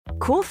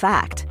Cool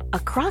fact, a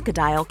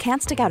crocodile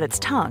can't stick out its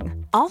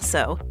tongue.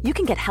 Also, you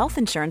can get health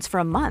insurance for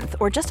a month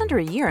or just under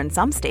a year in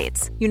some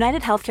states.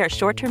 United Healthcare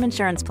short-term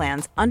insurance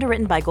plans,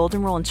 underwritten by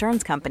Golden Rule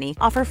Insurance Company,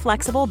 offer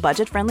flexible,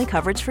 budget-friendly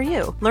coverage for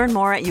you. Learn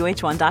more at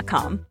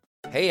uh1.com.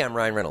 Hey, I'm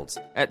Ryan Reynolds.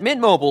 At Mint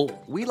Mobile,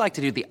 we like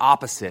to do the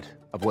opposite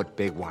of what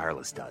Big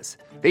Wireless does.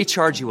 They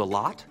charge you a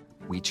lot,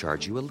 we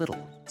charge you a little.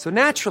 So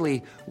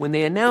naturally, when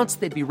they announced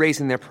they'd be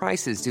raising their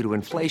prices due to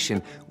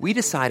inflation, we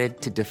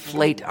decided to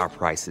deflate our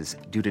prices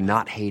due to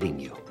not hating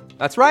you.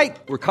 That's right.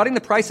 We're cutting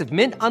the price of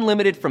Mint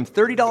Unlimited from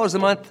 $30 a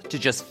month to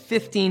just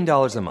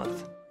 $15 a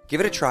month. Give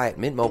it a try at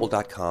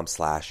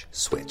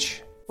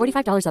mintmobile.com/switch.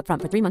 $45 up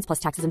front for 3 months plus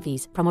taxes and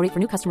fees. Promo rate for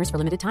new customers for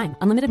limited time.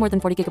 Unlimited more than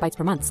 40 gigabytes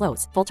per month.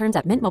 Slows full terms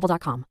at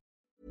mintmobile.com.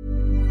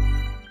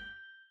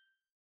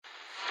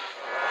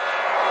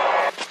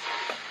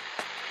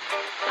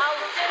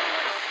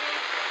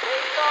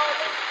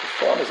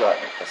 What is that?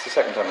 That's the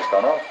second time it's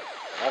gone off.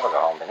 They never go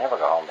home,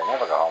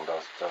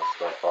 those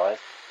boys.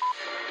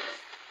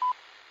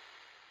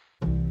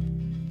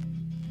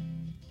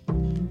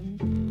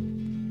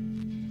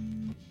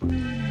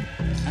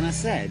 And I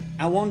said,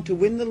 I want to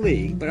win the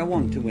league, but I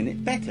want to win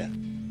it better.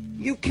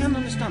 You can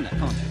understand that,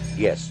 can't you?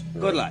 Yes.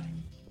 Good lad.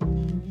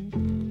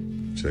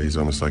 So he's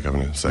almost like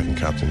having a second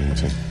captain in the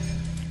team.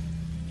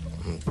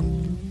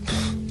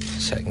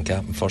 Second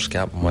captain, first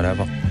captain,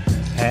 whatever.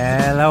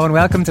 Hello and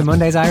welcome to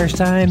Monday's Irish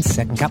Times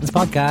Second Captain's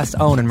Podcast.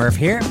 Owen and Murph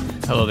here.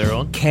 Hello there,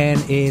 Owen. Ken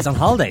is on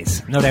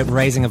holidays, no doubt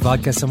raising a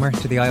vodka somewhere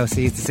to the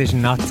IOC's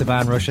decision not to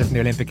ban Russia from the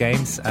Olympic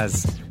Games,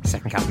 as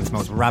second captain's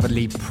most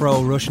rabidly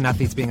pro-Russian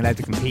athletes being allowed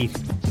to compete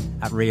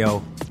at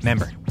Rio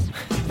member.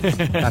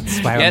 That's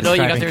why you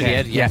got there in the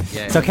end. Yeah.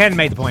 So Ken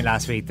made the point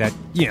last week that,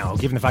 you know,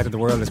 given the fact that the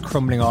world is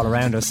crumbling all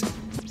around us,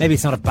 maybe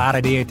it's not a bad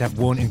idea to have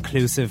one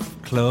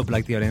inclusive club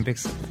like the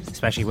Olympics,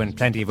 especially when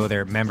plenty of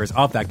other members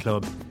of that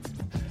club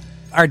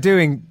are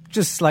doing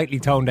just slightly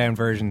toned down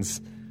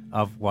versions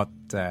of what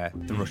the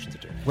Russians are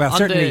doing. Well,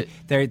 certainly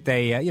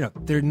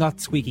they're not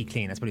squeaky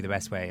clean. That's probably the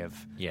best way of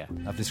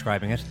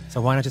describing it.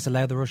 So why not just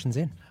allow the Russians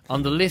in?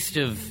 On the list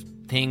of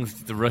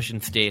things the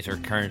Russian state are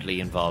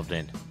currently involved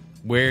in,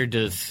 where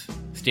does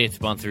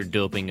state-sponsored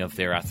doping of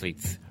their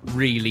athletes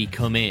really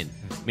come in?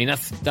 I mean,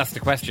 that's the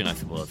question, I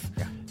suppose.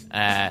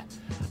 Yeah.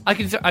 I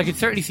could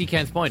certainly see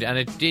Ken's point, and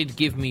it did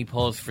give me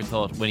pause for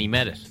thought when he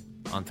made it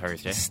on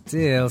Thursday.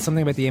 Still,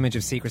 something about the image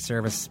of Secret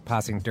Service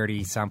passing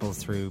dirty samples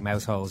through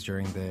mouse holes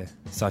during the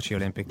Sochi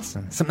Olympics.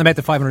 Something about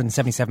the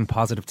 577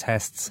 positive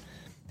tests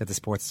that the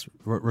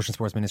Russian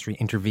Sports Ministry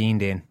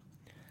intervened in.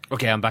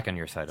 Okay, I'm back on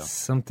your side.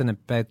 Something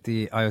about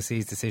the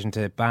IOC's decision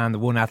to ban the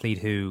one athlete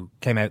who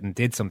came out and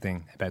did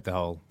something about the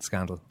whole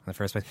scandal in the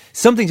first place.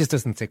 Something just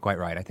doesn't sit quite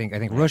right. I think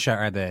Russia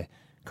are the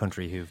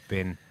country who've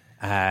been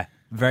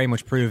very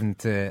much proven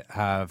to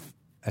have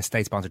a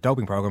state-sponsored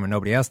doping program and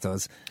nobody else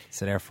does.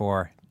 So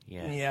therefore,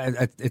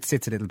 it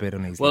sits a little bit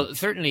uneasily. Well,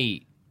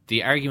 certainly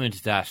the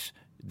argument that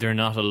they're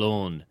not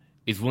alone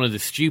is one of the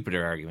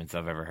stupider arguments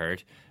I've ever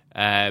heard.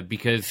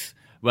 Because,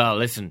 well,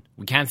 listen,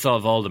 we can't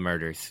solve all the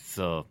murders,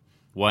 so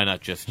why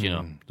not just,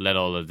 let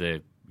all of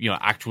the,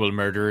 actual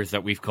murderers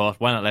that we've caught,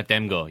 why not let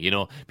them go,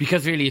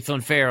 Because really it's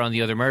unfair on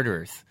the other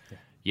murderers,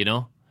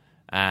 That's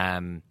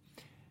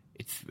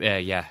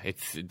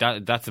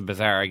a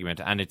bizarre argument,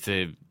 and it's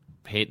a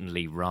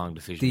patently wrong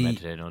decision made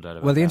today, no doubt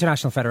about that. Well, the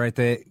International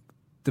Federation,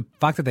 the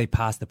fact that they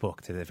passed the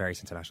book to the various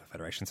international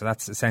federations, so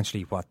that's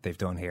essentially what they've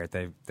done here.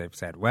 They've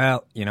said,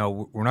 well,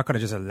 we're not going to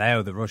just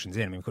allow the Russians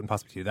in. I mean, we couldn't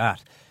possibly do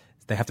that.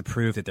 They have to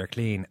prove that they're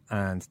clean,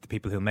 and the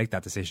people who make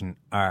that decision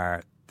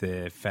are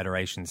the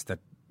federations that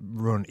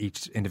run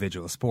each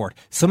individual sport.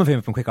 Some of whom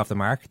have been quick off the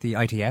mark. The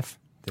ITF,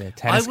 the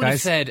tennis guys. I would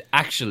have said,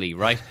 actually,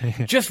 right,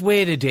 just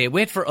wait a day,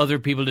 wait for other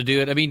people to do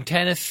it. I mean,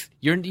 tennis,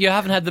 you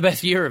haven't had the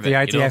best year of it. The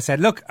ITF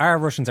said, look, our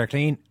Russians are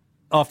clean.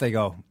 Off they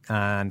go,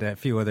 and a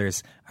few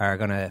others are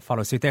going to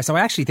follow suit there. So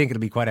I actually think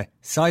it'll be quite a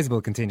sizable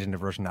contingent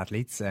of Russian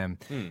athletes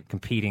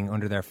competing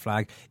under their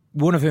flag.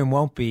 One of whom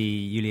won't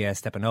be Yulia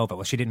Stepanova.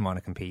 Well, she didn't want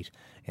to compete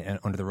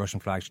under the Russian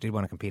flag. She did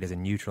want to compete as a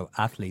neutral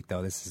athlete,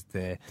 though. This is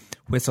the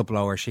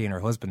whistleblower, she and her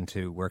husband,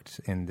 who worked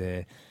in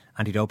the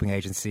anti-doping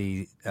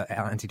agency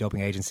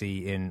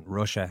in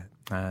Russia,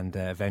 and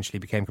eventually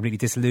became completely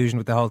disillusioned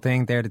with the whole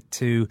thing. They're the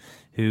two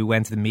who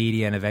went to the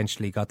media and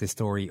eventually got this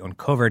story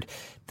uncovered.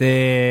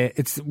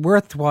 It's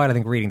worthwhile, I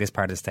think, reading this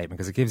part of the statement,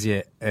 because it gives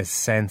you a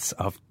sense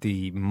of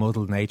the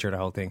muddled nature of the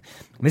whole thing.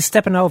 Ms.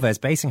 Stepanova is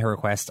basing her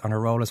request on her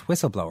role as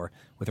whistleblower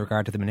with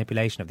regard to the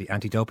manipulation of the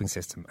anti-doping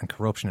system and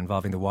corruption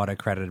involving the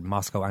WADA-accredited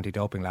Moscow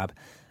anti-doping lab,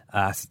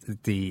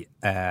 the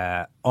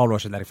All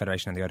Russia Athletic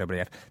Federation and the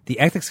IWF. The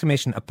Ethics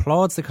Commission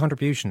applauds the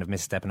contribution of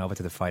Ms. Stepanova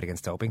to the fight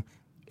against doping.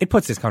 It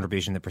puts this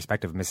contribution in the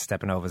perspective of Ms.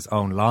 Stepanova's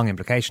own long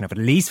implication of at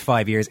least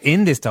 5 years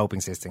in this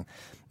doping system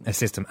and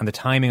the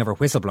timing of her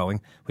whistleblowing,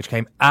 which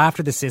came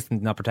after the system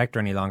did not protect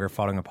her any longer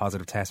following a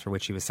positive test for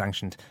which she was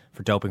sanctioned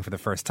for doping for the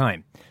first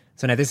time.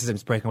 So now this is, I'm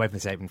just breaking away from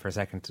the statement for a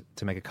second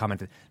to make a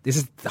comment. This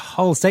is the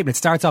whole statement. It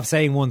starts off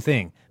saying one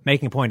thing,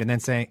 making a point, and then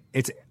saying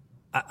it's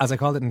as I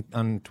called it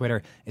on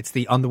Twitter, it's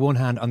the on the one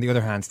hand, on the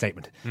other hand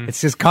statement.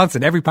 It's just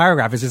constant. Every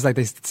paragraph is just like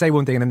they say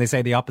one thing and then they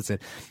say the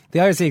opposite. The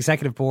IOC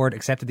Executive Board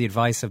accepted the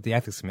advice of the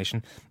Ethics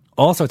Commission,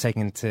 also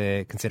taking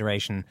into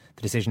consideration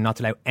the decision not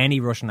to allow any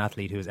Russian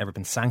athlete who has ever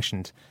been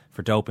sanctioned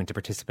for doping to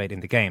participate in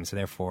the game. So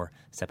therefore,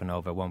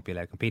 Stepanova won't be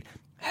allowed to compete.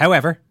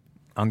 However,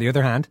 on the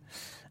other hand,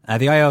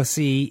 the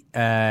IOC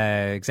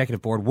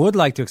Executive Board would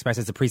like to express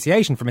its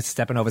appreciation for Ms.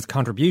 Stepanova's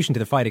contribution to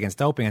the fight against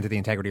doping and to the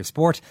integrity of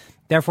sport.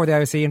 Therefore, the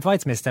IOC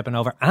invites Ms.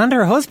 Stepanova and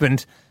her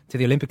husband to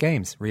the Olympic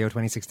Games, Rio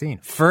 2016.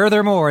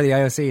 Furthermore, the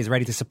IOC is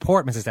ready to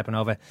support Mrs.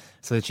 Stepanova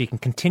so that she can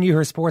continue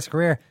her sports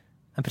career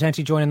and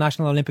potentially join a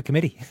National Olympic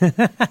Committee.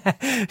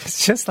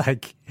 It's just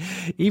like,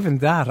 even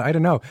that, I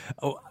don't know.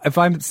 If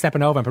I'm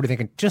Stepanova, I'm probably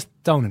thinking, just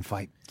don't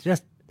fight.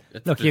 Just,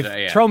 look,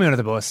 throw me under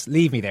the bus,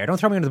 leave me there. Don't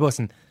throw me under the bus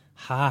and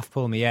half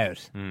pull me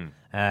out.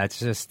 It's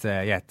just,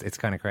 it's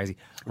kind of crazy.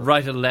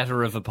 Write a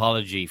letter of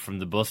apology from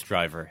the bus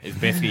driver is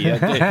basically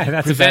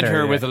present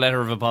her with a letter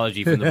of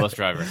apology from the bus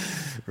driver.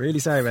 Really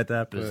sorry about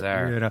that.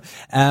 Bizarre. But, you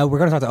know. We're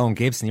going to talk to Owen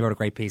Gibson. He wrote a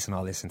great piece on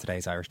all this in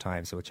today's Irish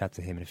Times, so we'll chat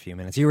to him in a few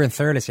minutes. You were in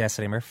Thurles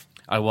yesterday, Murph.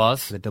 I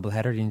was. The double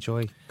header. Did you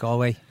enjoy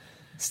Galway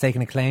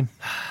staking a claim?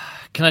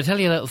 Can I tell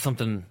you a little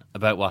something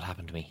about what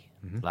happened to me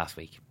last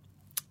week?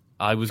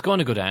 I was going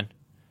to go down.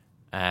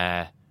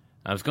 I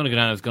was going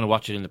to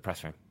watch it in the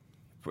press room.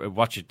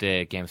 Watch it,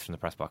 the games from the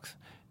press box.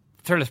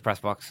 Thurles press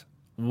box,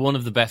 one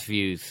of the best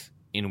views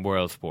in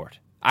world sport.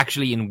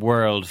 Actually, in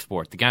world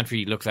sport. The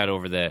gantry looks out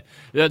over this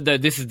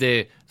is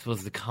I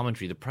suppose the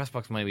commentary. The press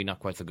box might be not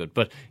quite so good,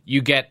 but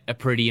you get a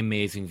pretty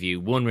amazing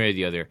view, one way or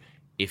the other,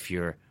 if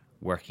you're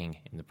working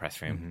in the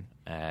press room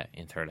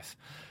in Thurles.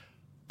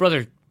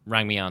 Brother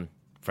rang me on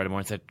Friday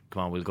morning and said,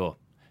 come on, we'll go.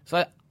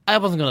 So I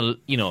wasn't going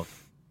to,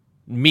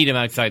 meet him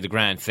outside the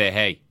ground, say,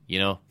 hey,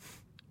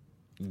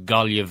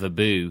 Galway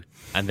boo,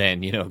 and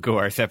then, go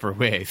our separate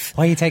ways.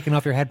 Why are you taking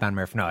off your headband,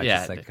 Murph? No,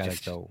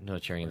 no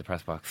cheering in the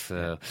press box.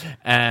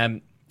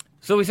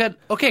 So we said,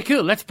 okay,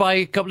 cool, let's buy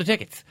a couple of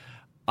tickets.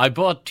 I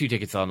bought 2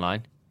 tickets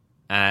online,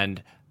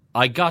 and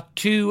I got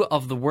 2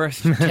 of the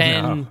worst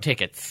 10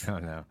 tickets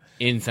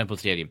in Semple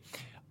Stadium.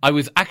 I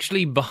was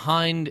actually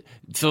behind,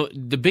 so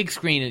the big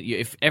screen,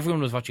 if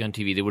everyone was watching on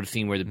TV, they would have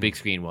seen where the big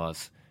screen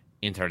was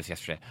in Thurles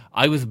yesterday.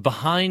 I was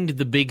behind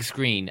the big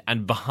screen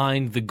and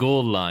behind the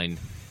goal line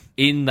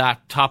in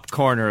that top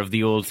corner of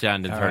the old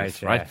stand in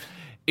Thurles, right?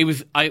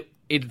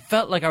 It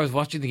felt like I was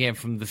watching the game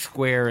from the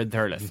square in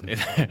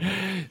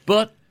Thurles.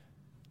 But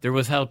there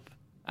was help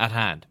at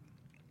hand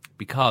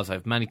because I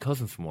have many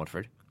cousins from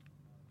Waterford.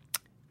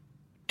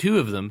 2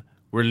 of them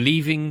were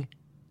leaving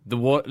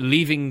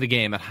the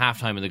game at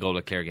half-time in the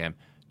Galway Clare game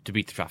to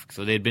beat the traffic.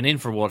 So they'd been in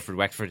for Waterford,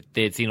 Wexford.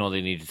 They had seen all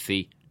they needed to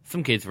see.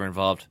 Some kids were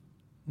involved.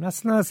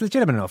 That's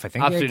legitimate enough, I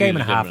think. Absolutely a game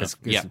and a half is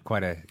yeah.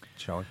 quite a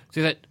show.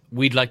 So that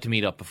we'd like to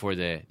meet up before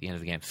the end of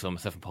the game. So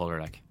myself and Paul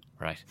are like,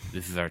 right,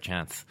 this is our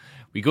chance.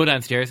 We go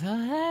downstairs,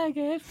 and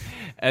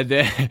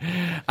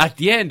at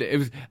the end, it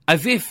was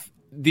as if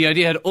the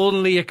idea had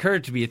only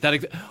occurred to me at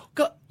that.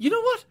 God, you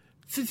know what?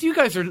 Since you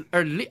guys are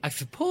I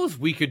suppose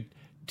we could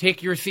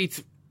take your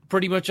seats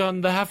pretty much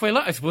on the halfway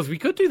line. I suppose we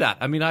could do that.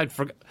 I mean, I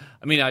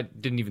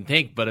didn't even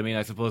think, but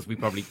I suppose we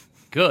probably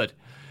could.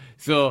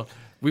 So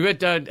we went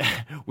down.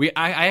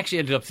 I actually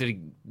ended up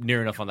sitting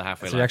near enough on the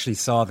halfway line. So you actually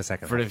saw the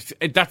second half.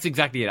 That's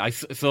exactly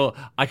it. So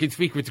I can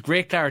speak with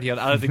great clarity on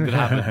anything that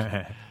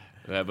happened.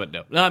 But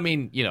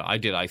no, I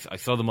did. I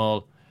saw them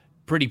all.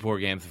 Pretty poor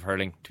games of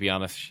hurling, to be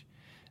honest.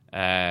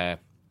 The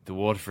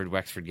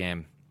Waterford-Wexford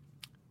game,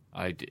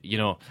 I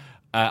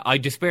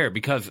despair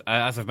because,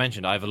 as I've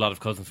mentioned, I have a lot of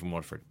cousins from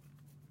Waterford.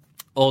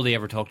 All they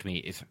ever talk to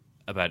me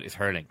about is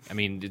hurling. I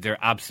mean, they're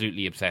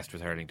absolutely obsessed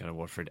with hurling down at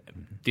Waterford.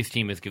 This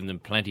team has given them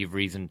plenty of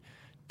reason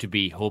to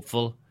be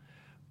hopeful,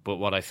 but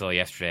what I saw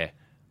yesterday,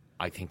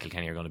 I think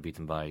Kilkenny are going to beat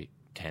them by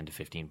 10 to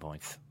 15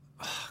 points.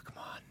 Oh, come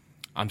on.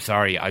 I'm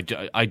sorry.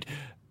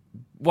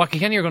 What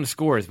Kilkenny are going to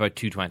score is about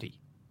 220,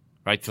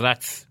 right? So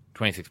that's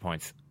 26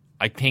 points.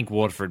 I think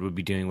Waterford would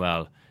be doing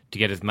well to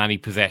get as many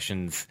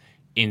possessions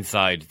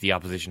inside the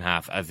opposition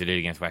half as they did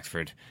against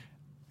Wexford.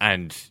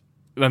 And,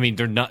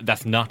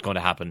 that's not going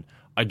to happen.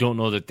 I don't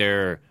know that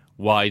their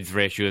wides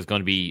ratio is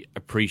going to be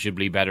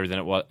appreciably better than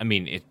it was.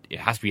 It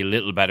has to be a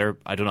little better.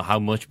 I don't know how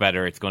much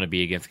better it's going to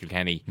be against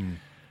Kilkenny.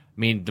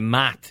 The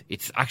math,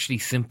 it's actually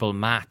simple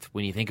math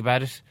when you think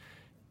about it.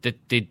 That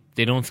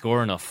they don't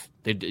score enough.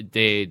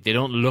 They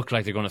don't look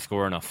like they're going to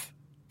score enough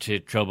to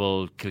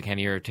trouble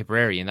Kilkenny or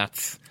Tipperary, and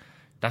that's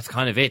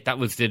kind of it. That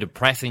was the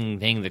depressing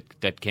thing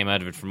that came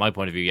out of it from my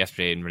point of view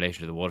yesterday in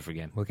relation to the Waterford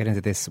game. We'll get into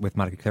this with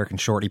Malachy Clerkin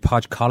shortly.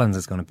 Podge Collins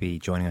is going to be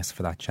joining us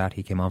for that chat.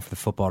 He came on for the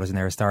footballers in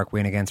their historic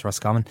win against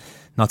Roscommon.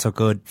 Not so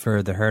good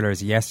for the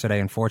hurlers yesterday,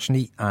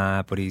 unfortunately,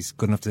 but he's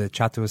good enough to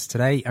chat to us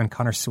today. And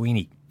Conor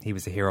Sweeney, he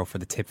was the hero for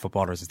the Tipp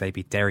footballers as they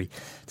beat Derry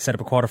to set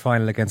up a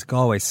quarter-final against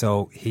Galway,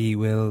 so he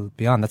will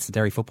be on. That's the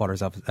Derry footballers,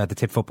 the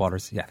Tipp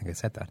footballers. Yeah, I think I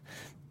said that.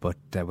 But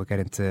we'll get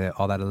into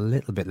all that a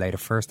little bit later.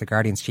 First, the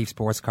Guardian's chief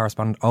sports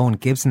correspondent Owen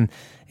Gibson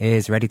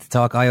is ready to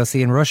talk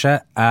IOC in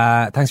Russia.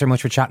 Thanks very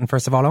much for chatting,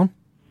 first of all, Owen.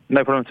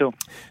 No problem at all.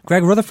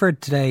 Greg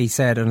Rutherford today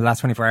said, in the last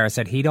 24 hours,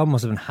 said he'd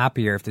almost have been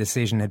happier if the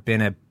decision had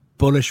been a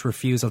bullish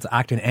refusal to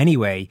act in any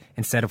way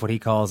instead of what he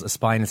calls a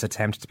spineless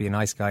attempt to be a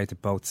nice guy to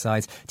both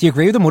sides. Do you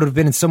agree with him? Would it have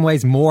been in some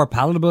ways more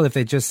palatable if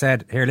they just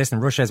said, here, listen,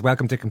 Russia is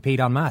welcome to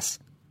compete en masse?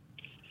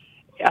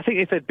 I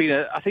think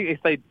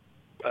if they'd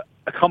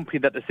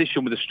accompanied that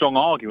decision with a strong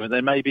argument,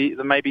 then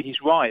maybe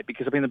he's right.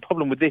 Because the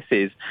problem with this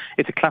is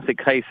it's a classic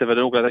case of an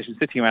organisation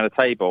sitting around a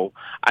table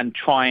and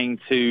trying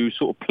to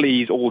sort of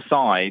please all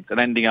sides and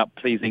ending up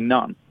pleasing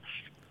none.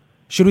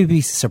 Should we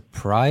be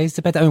surprised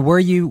about that? I mean, were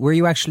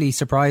you actually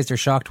surprised or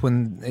shocked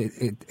when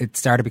it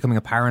started becoming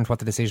apparent what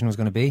the decision was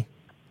going to be?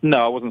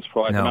 No, I wasn't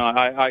surprised. No.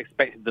 I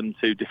expected them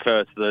to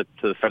defer to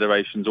the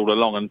federations all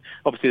along, and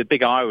obviously the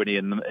big irony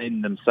in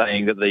them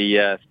saying that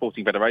the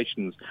sporting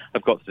federations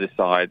have got to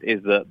decide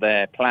is that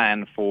their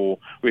plan for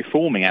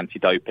reforming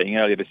anti-doping.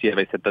 Earlier this year,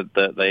 they said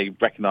that they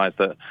recognised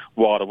that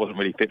WADA wasn't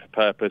really fit for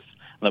purpose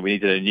and that we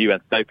needed a new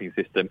anti-doping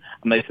system,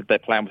 and they said their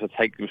plan was to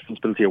take the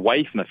responsibility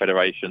away from the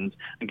federations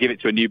and give it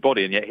to a new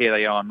body, and yet here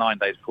they are 9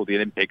 days before the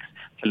Olympics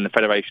telling the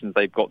federations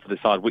they've got to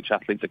decide which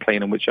athletes are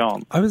clean and which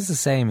aren't. I was the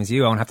same as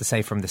you. I have to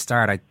say from the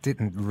start, I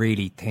didn't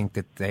really think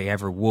that they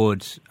ever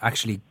would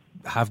actually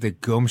have the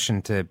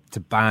gumption to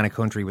ban a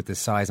country with the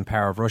size and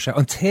power of Russia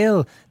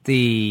until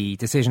the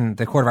decision,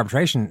 the Court of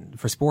Arbitration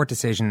for Sport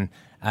decision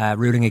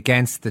ruling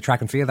against the track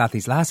and field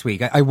athletes last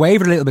week. I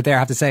wavered a little bit there, I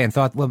have to say, and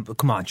thought, well,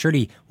 come on,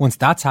 surely once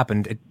that's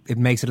happened, it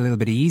makes it a little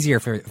bit easier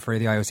for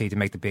the IOC to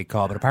make the big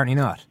call, but apparently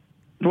not.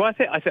 Well, I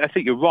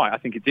think you're right. I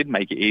think it did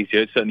make it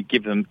easier. It certainly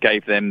gave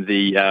them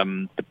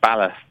the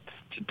ballast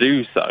to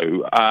do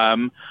so.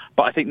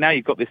 But I think now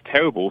you've got this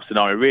terrible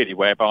scenario, really,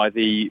 whereby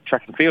the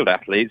track and field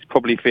athletes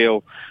probably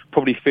feel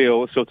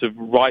sort of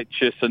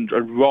righteous and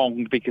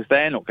wronged because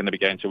they're not going to be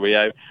going to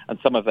Rio, and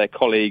some of their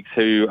colleagues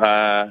who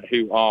are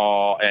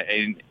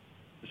in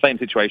the same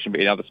situation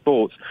but in other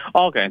sports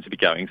are going to be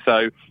going.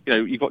 So,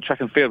 you've got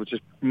track and field, which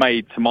has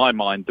made, to my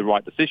mind, the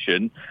right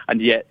decision,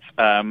 and yet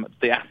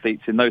the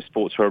athletes in those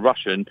sports who are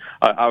Russian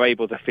are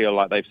able to feel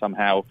like they've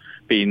somehow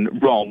been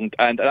wronged.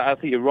 And I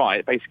think you're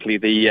right.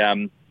 Basically,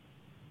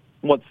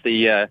 once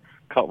the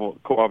Court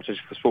of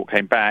Arbitration for Sport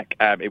came back,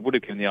 it would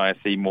have given the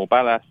IOC more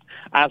ballast,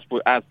 as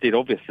did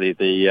obviously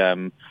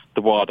the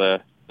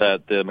WADA, the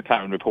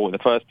McLaren report in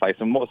the first place.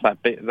 And what's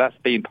that bit? That's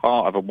been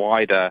part of a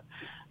wider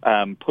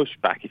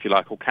pushback, if you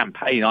like, or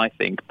campaign, I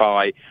think,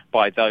 by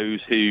those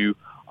who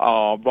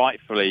are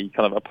rightfully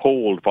kind of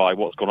appalled by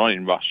what's gone on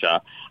in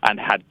Russia and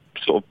had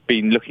sort of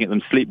been looking at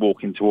them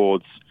sleepwalking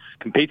towards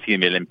competing in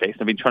the Olympics.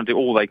 They've been trying to do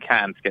all they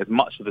can to get as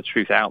much of the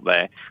truth out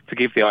there to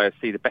give the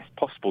IOC the best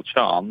possible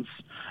chance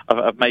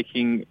of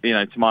making,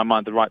 to my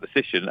mind, the right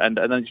decision, and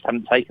then just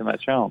haven't taken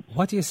that chance.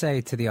 What do you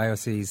say to the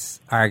IOC's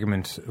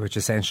argument, which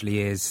essentially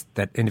is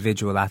that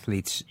individual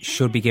athletes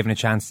should be given a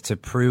chance to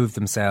prove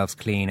themselves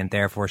clean and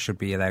therefore should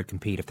be allowed to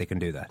compete if they can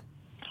do that?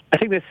 I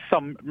think there's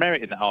some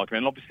merit in that argument,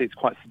 and obviously it's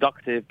quite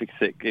seductive because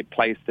it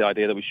plays the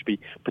idea that we should be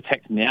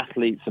protecting the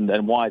athletes,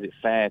 and why is it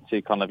fair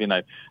to kind of,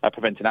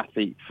 prevent an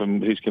athlete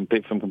from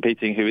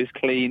competing who is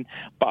clean.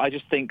 But I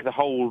just think the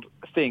whole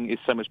thing is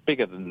so much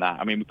bigger than that.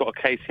 I mean, we've got a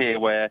case here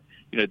where,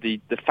 the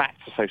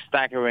facts are so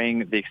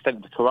staggering, the extent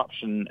of the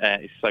corruption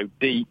is so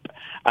deep.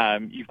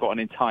 You've got an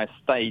entire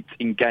state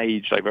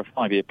engaged over a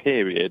 5-year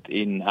period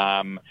in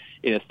a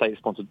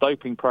state-sponsored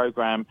doping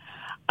program.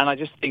 And I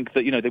just think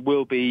that, there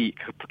will be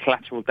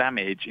collateral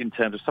damage in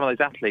terms of some of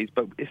those athletes,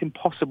 but it's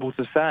impossible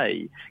to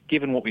say,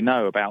 given what we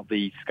know about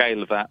the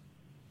scale of that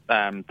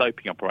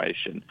doping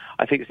operation.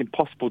 I think it's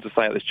impossible to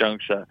say at this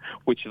juncture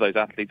which of those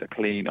athletes are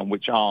clean and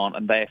which aren't,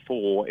 and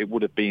therefore it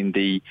would have been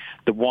the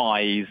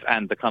wise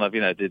and the kind of,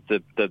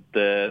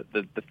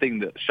 the thing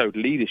that showed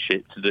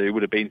leadership to do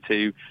would have been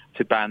to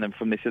ban them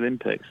from this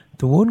Olympics.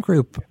 The one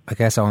group, I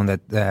guess, Owen,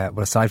 that,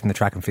 aside from the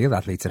track and field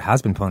athletes, that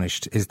has been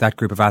punished is that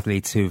group of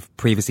athletes who've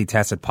previously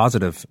tested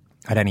positive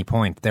at any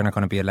point. They're not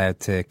going to be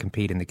allowed to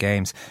compete in the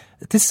games.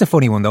 This is a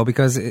funny one, though,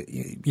 because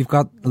you've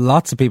got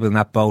lots of people in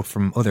that boat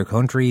from other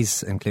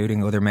countries,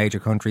 including other major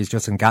countries.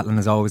 Justin Gatlin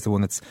is always the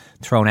one that's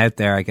thrown out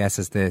there, I guess,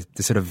 as the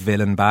sort of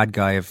villain bad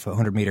guy of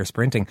 100-metre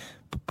sprinting.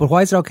 But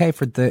why is it okay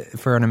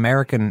for an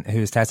American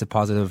who's tested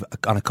positive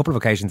on a couple of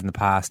occasions in the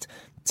past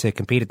to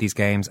compete at these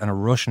games, and a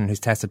Russian who's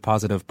tested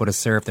positive but has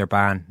served their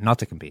ban not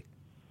to compete?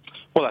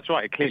 Well, that's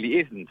right. It clearly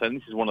isn't, and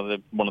this is one of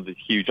the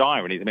huge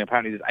ironies. I mean,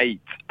 apparently there's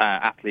 8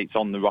 athletes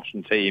on the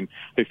Russian team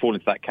who fall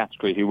into that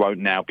category who won't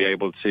now be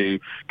able to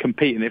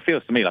compete, and it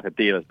feels to me like a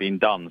deal has been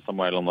done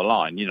somewhere along the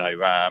line.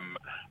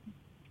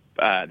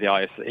 The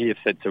IOC have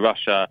said to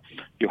Russia,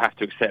 you have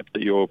to accept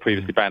that your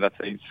previously banned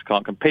athletes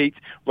can't compete.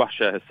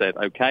 Russia has said,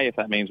 okay, if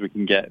that means we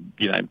can get,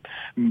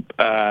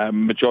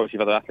 majority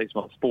of other athletes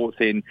from other sports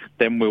in,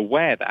 then we'll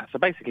wear that. So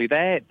basically,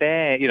 they're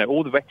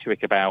all the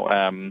rhetoric about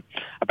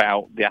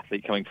the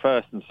athlete coming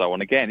first and so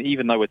on. Again,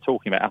 even though we're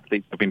talking about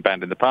athletes that have been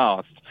banned in the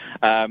past,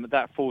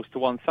 that falls to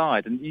one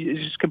side. And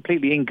it's just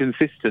completely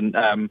inconsistent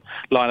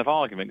line of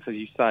arguments. As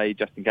you say,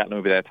 Justin Gatlin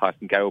will be there,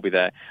 Tyson Gale will be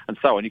there, and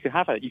so on. You can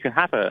have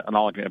an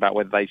argument about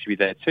whether they should be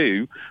there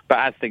too, but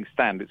as things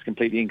stand, it's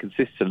completely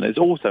inconsistent. It's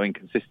also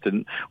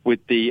inconsistent with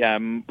the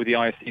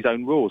IOC's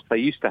own rules. They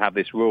used to have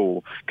this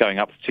rule going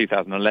up to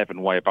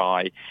 2011,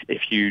 whereby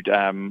if you'd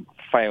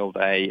failed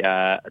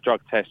a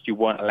drug test, you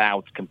weren't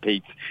allowed to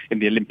compete in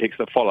the Olympics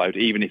that followed,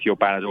 even if your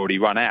ban had already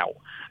run out.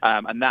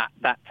 And that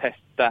test,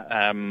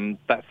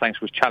 that sanction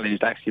was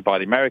challenged actually by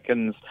the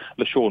Americans.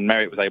 LaShawn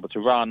Merritt was able to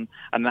run,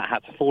 and that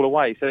had to fall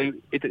away. So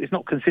it's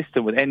not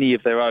consistent with any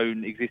of their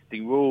own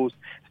existing rules.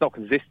 It's not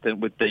consistent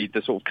with the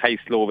sort of case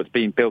law that's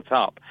being built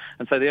up.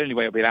 And so the only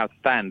way it'll be allowed to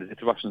stand is if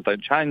the Russians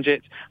don't challenge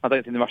it. I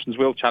don't think the Russians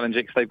will challenge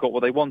it because they've got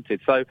what they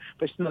wanted. So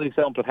it's another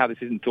example of how this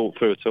isn't thought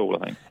through at all,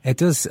 I think. It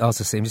does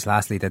also seem, just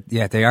lastly, that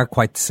they are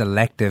quite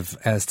selective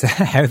as to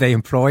how they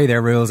employ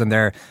their rules, and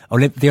the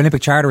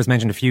Olympic Charter was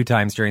mentioned a few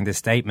times during this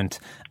statement,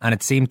 and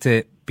it seemed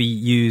to be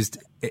used.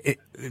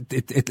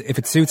 If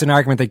it suits an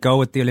argument, they go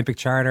with the Olympic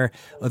Charter.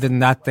 Other than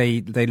that,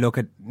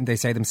 they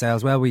say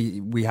themselves, well,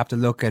 we have to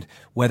look at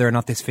whether or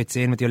not this fits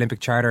in with the Olympic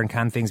Charter and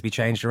can things be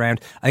changed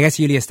around. I guess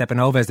Yulia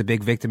Stepanova is the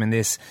big victim in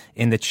this,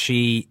 in that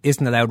she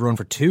isn't allowed to run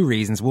for two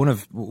reasons. One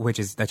of which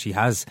is that she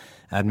has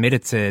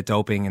admitted to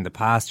doping in the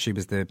past. She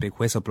was the big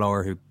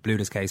whistleblower who blew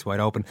this case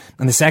wide open.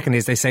 And the second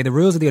is they say the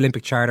rules of the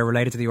Olympic Charter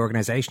related to the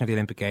organisation of the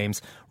Olympic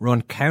Games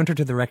run counter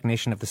to the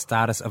recognition of the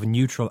status of a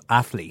neutral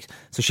athlete.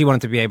 So she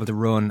wanted to be able to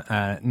run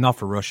not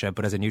for Russia,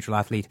 but as a neutral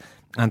athlete,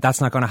 and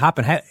that's not going to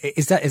happen. How,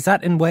 is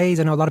that in ways,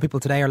 I know a lot of people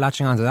today are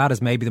latching onto that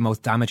as maybe the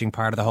most damaging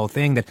part of the whole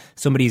thing, that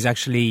somebody's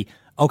actually,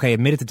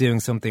 admitted to doing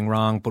something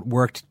wrong, but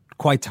worked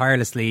quite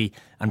tirelessly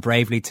and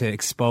bravely to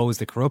expose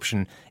the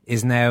corruption,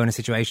 is now in a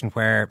situation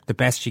where the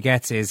best she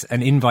gets is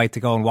an invite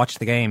to go and watch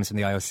the games from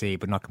the IOC,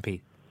 but not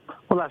compete.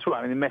 Well, that's right.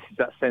 I mean, the message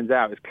that sends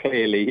out is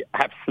clearly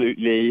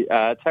absolutely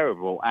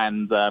terrible.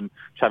 And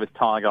Travis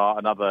Tiger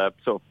and other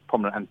sort of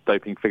prominent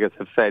anti-doping figures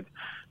have said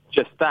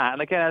just that.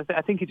 And again,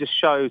 I think it just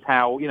shows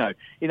how,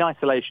 in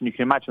isolation, you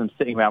can imagine them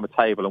sitting around the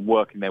table and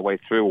working their way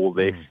through all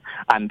this,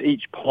 and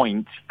each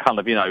point kind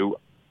of,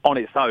 on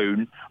its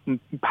own,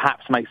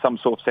 perhaps makes some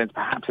sort of sense,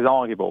 perhaps is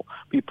arguable.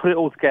 But you put it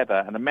all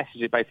together, and the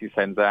message it basically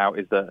sends out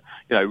is that,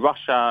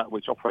 Russia,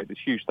 which operates this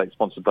huge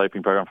state-sponsored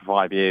doping program for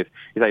 5 years,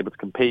 is able to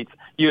compete.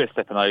 Yulia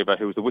Stepanova,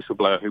 who was the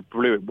whistleblower who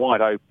blew it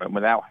wide open,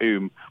 without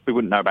whom we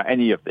wouldn't know about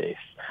any of this.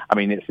 I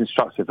mean, it's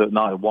instructive that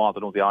neither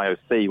WADA nor the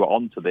IOC were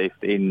onto this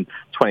in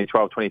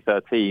 2012,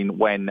 2013,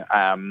 when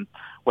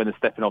the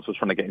Stepanovs was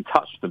trying to get in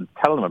touch with them,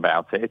 tell them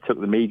about it. It took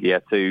the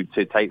media to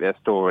take their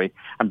story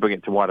and bring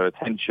it to wider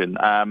attention.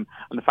 And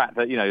the fact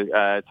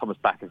that, Thomas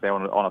Bach is there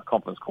on a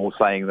conference call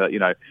saying that,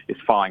 it's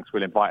fine because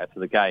we'll invite her to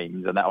the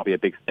games and that'll be a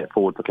big step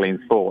forward for clean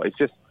sport. It's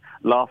just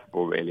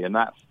laughable, really. And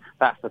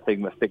that's the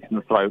thing that sticks in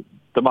the throat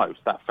the most.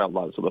 That felt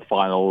like sort of the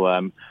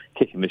final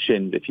kick in the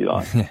shins, if you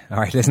like. Yeah. All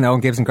right, listen,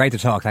 Owen Gibson, great to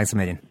talk. Thanks a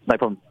million. No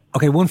problem.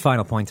 Okay, one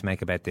final point to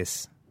make about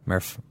this,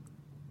 Murph,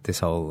 this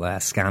whole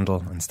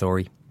scandal and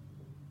story.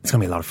 It's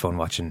going to be a lot of fun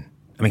watching.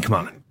 I mean, come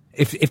on.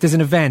 If there's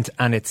an event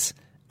and it's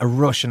a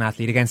Russian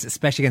athlete,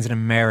 especially against an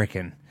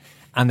American,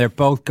 and they're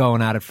both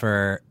going at it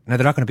for... Now,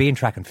 they're not going to be in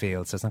track and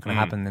field, so it's not going to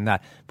happen in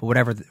that. But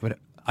whatever...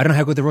 I don't know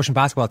how good the Russian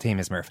basketball team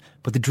is, Murph,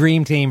 but the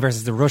dream team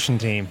versus the Russian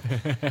team,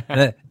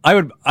 I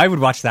would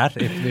watch that.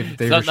 If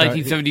they it's not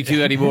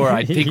 1972 anymore.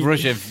 I think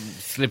Russia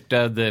slipped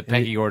down the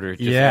pecking order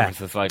just ever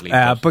so slightly.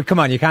 But come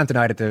on, you can't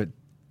deny that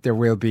there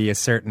will be a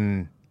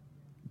certain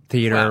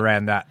theatre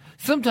around that.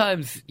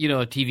 Sometimes,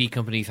 TV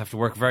companies have to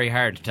work very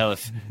hard to tell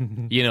us,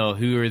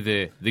 who are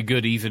the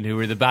goodies and who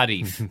are the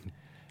baddies.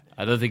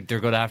 I don't think they're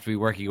going to have to be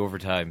working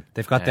overtime.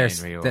 They've got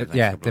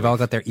they've all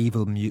got their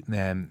evil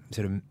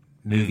sort of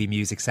movie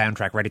music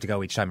soundtrack ready to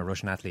go each time a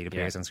Russian athlete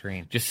appears on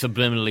screen. Just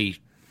subliminally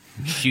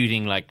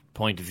shooting like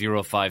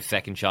 0.05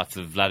 second shots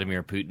of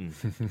Vladimir Putin,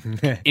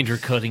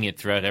 intercutting it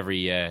throughout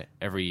every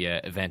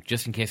event,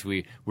 just in case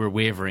we're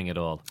wavering at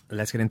all.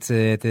 Let's get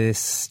into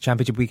this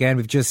championship weekend.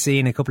 We've just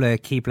seen a couple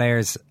of key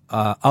players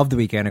of the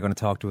weekend are going to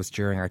talk to us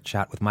during our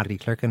chat with Malachy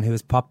Clerkin, who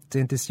has popped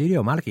into the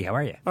studio. Malachy, how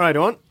are you? All right,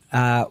 Owen.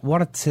 We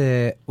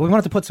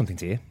wanted to put something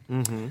to you.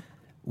 Mm-hmm.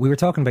 We were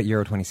talking about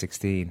Euro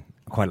 2016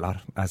 quite a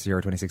lot as Euro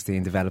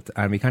 2016 developed,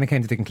 and we kind of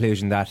came to the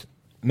conclusion that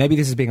maybe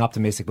this is being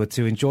optimistic, but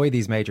to enjoy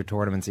these major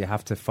tournaments, you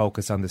have to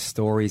focus on the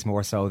stories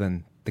more so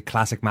than the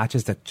classic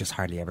matches that just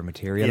hardly ever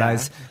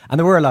materialise. Yeah. And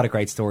there were a lot of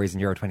great stories in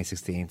Euro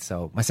 2016.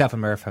 So myself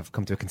and Murph have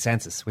come to a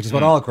consensus, which is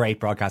what all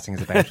great broadcasting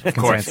is about. Of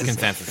course,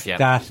 consensus, yeah.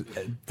 That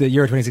the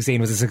Euro 2016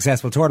 was a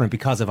successful tournament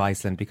because of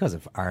Iceland, because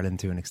of Ireland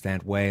to an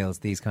extent, Wales,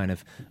 these kind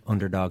of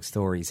underdog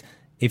stories.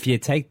 If you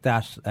take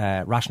that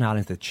rationale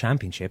into the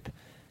championship,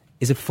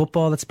 is it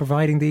football that's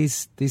providing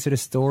these sort of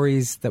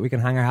stories that we can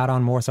hang our hat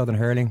on more so than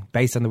hurling,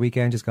 based on the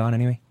weekend just gone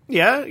anyway?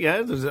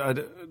 Yeah, there's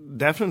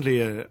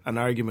definitely an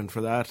argument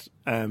for that.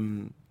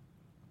 I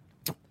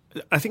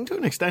think to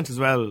an extent as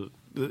well,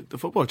 the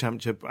football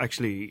championship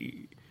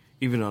actually,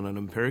 even on an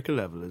empirical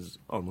level, is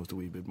almost a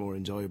wee bit more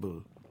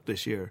enjoyable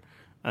this year.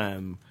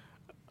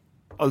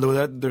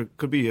 although there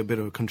could be a bit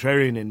of a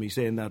contrarian in me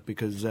saying that,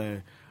 because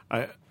I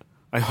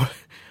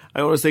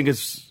always think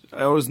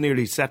I always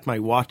nearly set my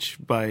watch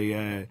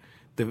by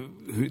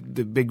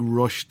the big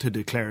rush to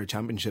declare a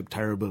championship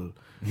terrible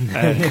in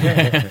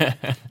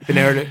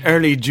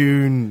early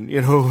June,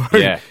 you know.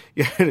 Yeah.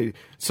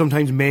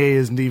 Sometimes May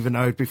isn't even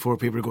out before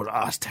people are going,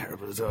 it's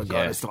terrible. Oh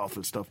God, it's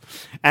awful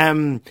stuff.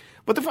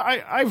 But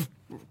I've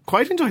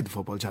quite enjoyed the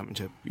football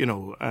championship, you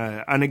know,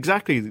 and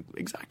exactly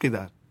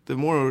that.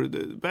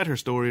 The better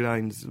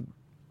storylines.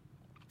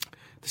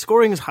 The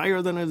scoring is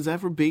higher than it has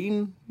ever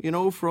been, you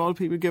know, for all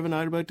people giving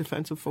out about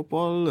defensive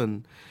football,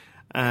 and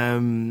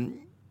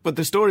but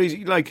the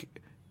stories, like,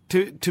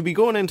 to be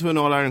going into an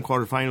All-Ireland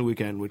quarter-final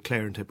weekend with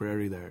Clare and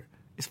Tipperary there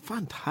is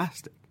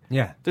fantastic.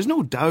 Yeah. There's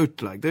no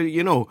doubt, like,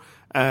 you know,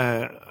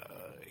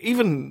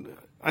 even,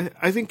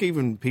 I think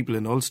even people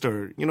in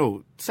Ulster, you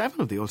know, 7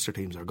 of the Ulster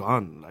teams are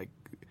gone, like,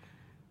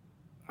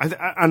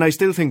 and I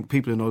still think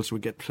people in Ulster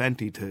would get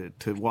plenty to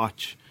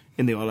watch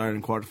in the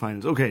All-Ireland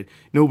quarterfinals. Okay,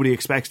 nobody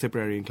expects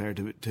Tipperary and Clare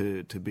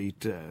to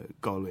beat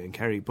Galway and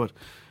Kerry, but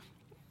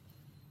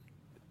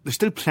there's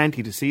still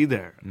plenty to see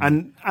there.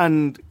 And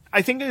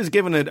I think it has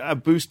given it a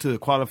boost to the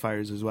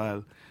qualifiers as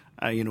well.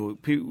 You know,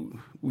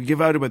 we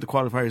give out about the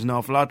qualifiers an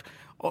awful lot,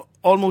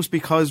 almost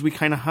because we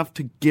kind of have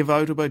to give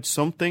out about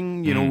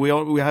something. You know,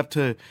 we have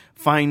to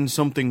find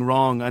something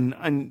wrong.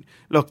 And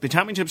look, the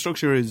championship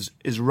structure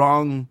is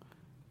wrong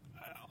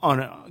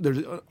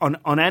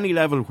on any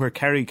level where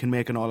Kerry can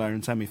make an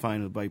All-Ireland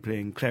semi-final by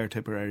playing Clare,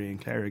 Tipperary and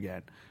Clare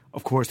again.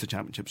 Of course the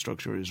championship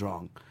structure is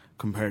wrong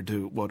compared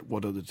to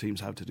what other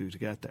teams have to do to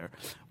get there.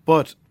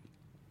 But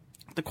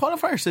the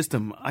qualifier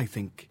system, I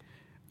think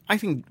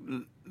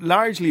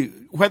largely,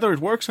 whether it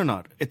works or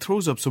not, it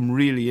throws up some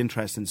really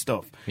interesting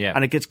stuff. Yeah.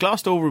 And it gets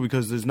glossed over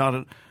because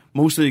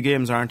most of the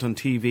games aren't on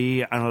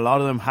TV, and a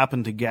lot of them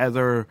happen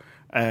together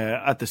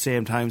at the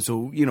same time.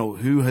 So, you know,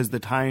 who has the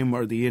time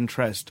or the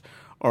interest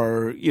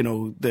or, you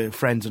know, the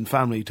friends and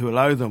family to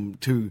allow them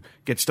to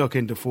get stuck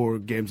into 4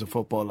 games of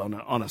football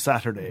on a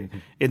Saturday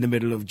in the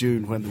middle of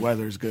June when the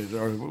weather's good,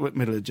 or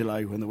middle of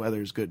July when the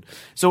weather's good.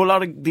 So a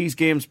lot of these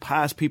games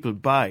pass people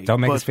by.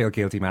 Don't make us feel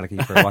guilty, Malachy,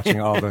 for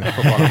watching all the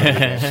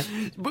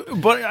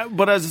football.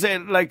 But as I say,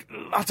 like,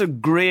 lots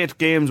of great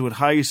games with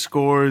high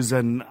scores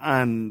and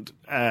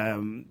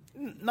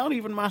not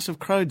even massive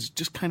crowds,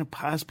 just kind of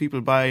pass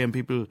people by, and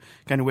people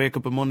kind of wake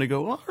up on Monday and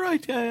go, all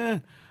right,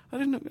 yeah. I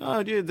didn't.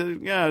 I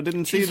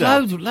didn't see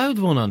that. Loud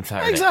one on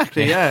Saturday.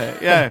 Exactly.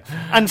 Yeah.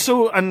 And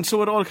so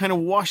it all kind of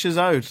washes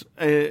out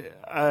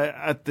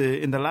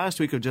in the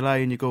last week of July,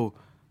 and you go,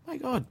 my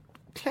God,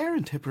 Clare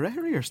and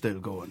Tipperary are still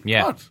going.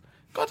 Yeah.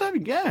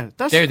 God, yeah.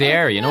 They're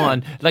there, you know,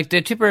 and like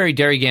the Tipperary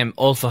Derry game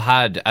also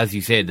had, as you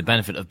said, the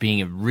benefit of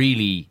being a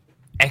really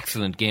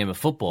excellent game of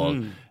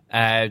football.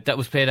 That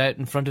was played out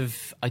in front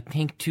of, I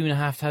think,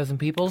 2,500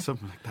 people.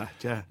 Something like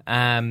that,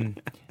 yeah.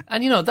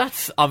 And, you know,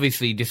 that's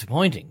obviously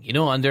disappointing, you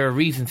know, and there are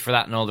reasons for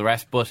that and all the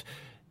rest. But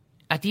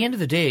at the end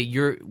of the day,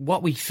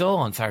 what we saw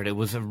on Saturday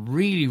was a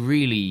really,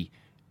 really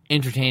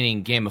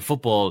entertaining game of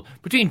football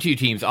between two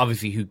teams,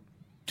 obviously, who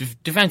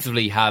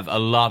defensively have a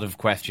lot of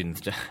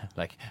questions to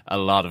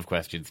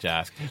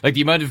ask. Like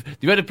the amount of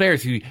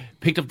players who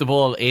picked up the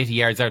ball 80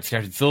 yards out,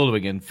 started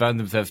soloing, and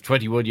found themselves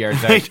 21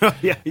 yards out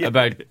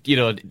about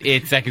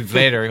 8 seconds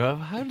later. Go,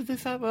 how did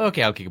this happen?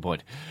 Okay, I'll kick a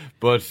point.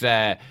 But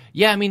I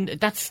mean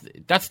that's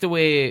the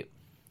way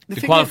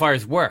the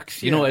qualifiers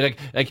works. You know,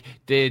 like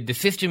the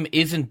system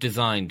isn't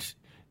designed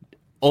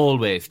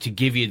always to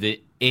give you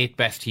the 8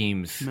 best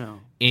teams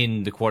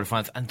in the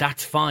quarterfinals, and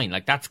that's fine.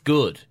 Like, that's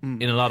good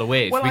in a lot of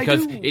ways,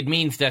 because it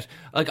means that,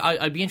 like,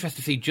 I'd be interested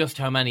to see just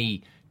how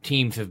many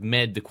teams have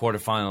made the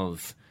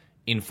quarterfinals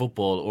in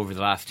football over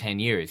the last 10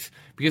 years,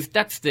 because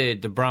that's the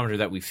barometer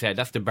that we've set,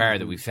 that's the bar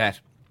that we've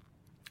set.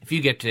 If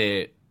you get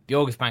to the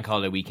August Bank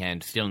Holiday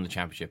weekend still in the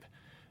championship,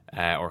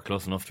 or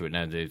close enough to it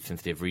now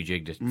since they've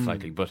rejigged it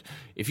slightly, but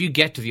if you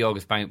get to the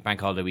August Bank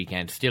Holiday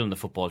weekend still in the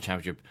football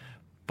championship,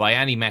 by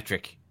any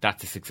metric,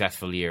 that's a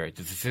successful year.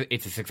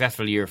 It's a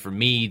successful year for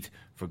Meath,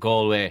 for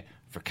Galway,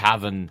 for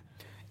Cavan,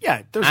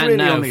 and really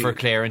now for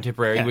Clare and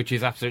Tipperary, which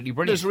is absolutely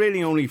brilliant. There's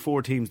really only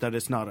 4 teams that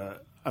it's not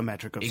a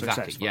metric of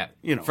success. Yeah.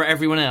 You know. For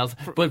everyone else,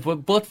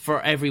 but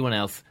for everyone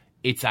else,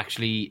 it's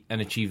actually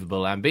an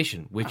achievable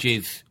ambition, which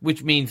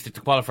means that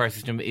the qualifier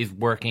system is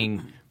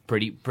working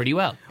pretty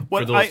well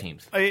for those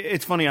teams.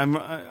 It's funny. I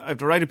have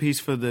to write a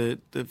piece for the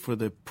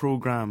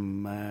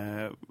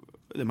program.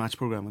 The match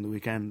program on the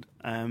weekend,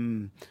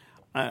 and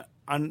one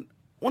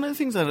of the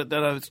things that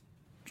I was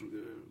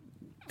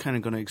kind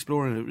of going to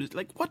explore in it was,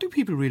 like, what do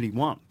people really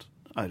want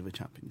out of a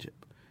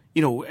championship?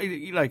 You know,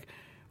 like,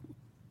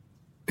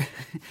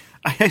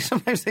 I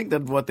sometimes think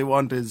that what they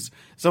want is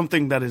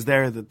something that is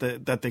there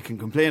that they can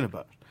complain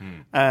about.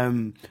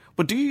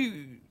 But do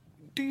you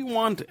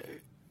want,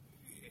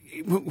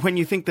 when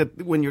you think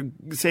that, when you're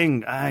saying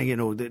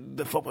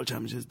the football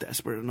championship is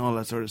desperate and all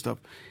that sort of stuff,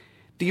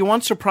 do you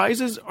want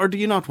surprises or do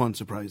you not want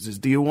surprises?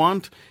 Do you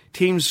want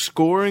teams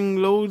scoring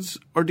loads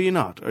or do you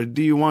not? Or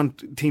do you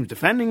want teams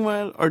defending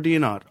well or do you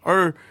not?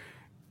 Or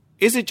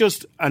is it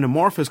just an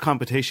amorphous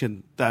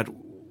competition that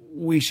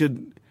we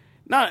should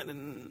not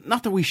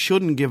that we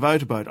shouldn't give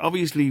out about?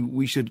 Obviously,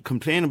 we should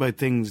complain about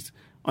things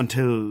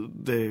until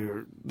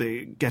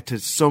they get to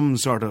some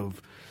sort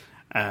of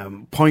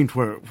point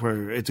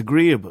where it's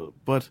agreeable.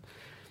 But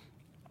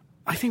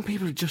I think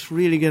people just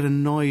really get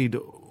annoyed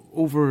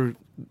over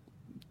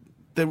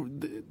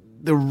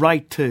the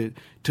right to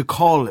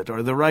call it,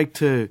 or the right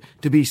to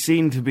be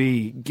seen to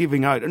be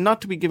giving out, or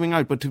not to be giving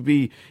out, but to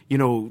be,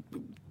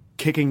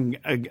 kicking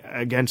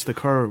against the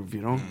curve,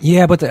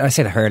 Yeah, but I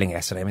said hurling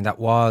yesterday. I mean, that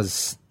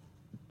was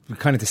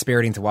kind of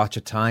dispiriting to watch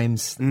at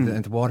times.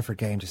 The Waterford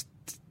game,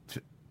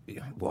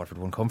 Waterford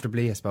won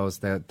comfortably. I suppose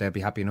they'll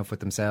be happy enough with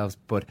themselves,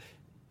 but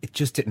it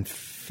just didn't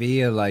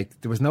feel like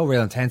there was no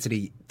real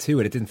intensity to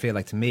it. It didn't feel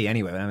like, to me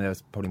anyway. I mean, that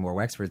was probably more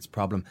Wexford's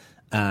problem.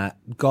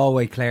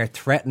 Galway, Clare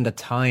threatened at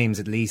times,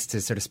 at least, to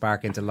sort of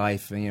spark into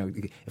life.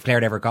 And, if Clare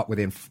had ever got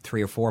within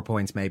 3 or 4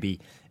 points, maybe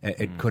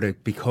it could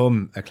have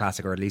become a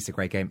classic, or at least a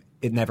great game.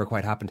 It never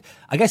quite happened.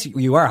 I guess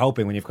you are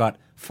hoping, when you've got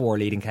 4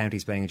 leading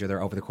counties playing each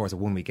other over the course of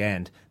one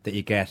weekend, that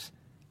you get,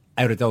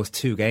 out of those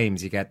 2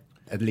 games, you get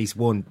at least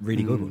one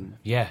really good one.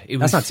 Yeah,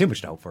 that's not too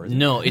much to hope for, is it?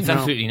 No, it's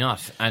absolutely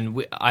not.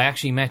 And I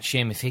actually met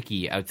Seamus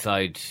Hickey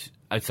outside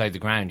the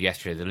ground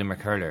yesterday, the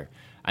Limerick hurler,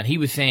 and he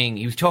was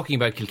talking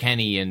about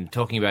Kilkenny and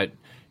talking about,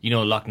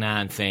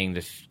 Loughnane, saying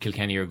that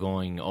Kilkenny are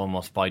going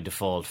almost by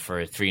default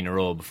for 3 in a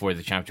row before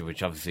the championship,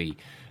 which obviously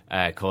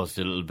caused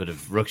a little bit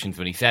of ructions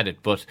when he said it.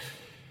 But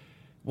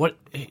what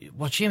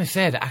Seamus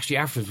said actually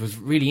afterwards was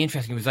really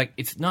interesting. It was like,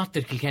 it's not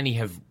that Kilkenny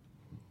have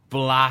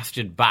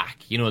blasted back,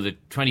 the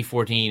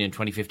 2014 and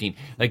 2015.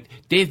 Like,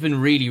 they've been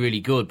really,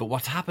 really good, but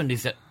what's happened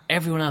is that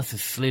everyone else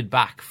has slid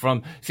back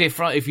from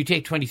if you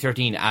take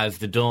 2013 as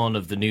the dawn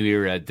of the new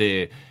era,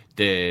 the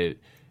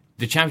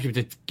championship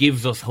that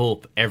gives us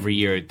hope every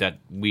year that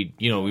we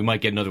might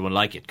get another one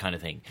like it, kind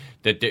of thing.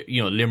 That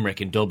Limerick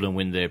and Dublin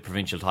win the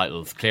provincial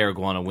titles, Clare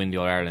go on and win the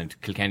All-Ireland,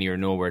 Kilkenny are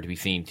nowhere to be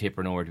seen, Tipp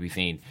are nowhere to be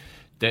seen.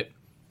 That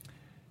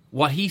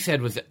what he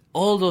said was that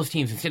all those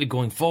teams, instead of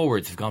going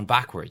forwards, have gone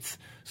backwards.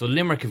 So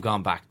Limerick have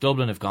gone back,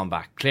 Dublin have gone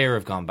back, Clare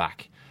have gone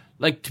back.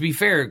 Like, to be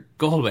fair,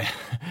 Galway,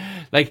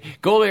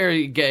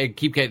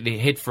 keep getting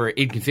hit for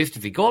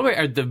inconsistency. Galway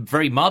are the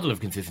very model of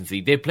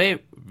consistency. They play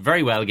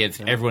very well against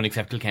everyone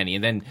except Kilkenny,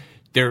 and then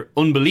they're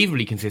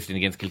unbelievably consistent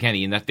against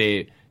Kilkenny in that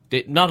they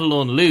not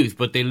alone lose,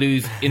 but they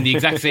lose in the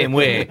exact same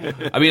way.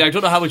 I mean, I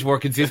don't know how much more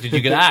consistent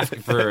you could ask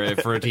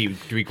for a team,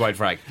 to be quite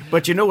frank.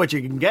 But you know what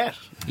you can get.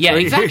 Yeah,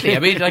 exactly. I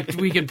mean,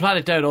 we can plan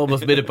it down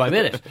almost minute by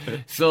minute.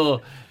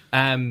 So,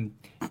 and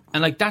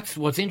that's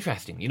what's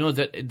interesting,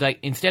 that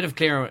instead of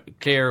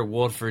Clare,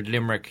 Waterford,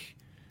 Limerick,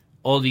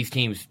 all these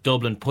teams,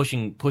 Dublin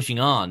pushing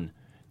on,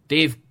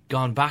 they've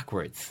gone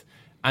backwards.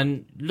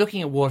 And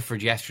looking at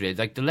Waterford yesterday,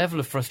 the level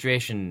of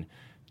frustration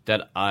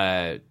that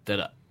I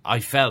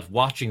felt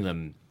watching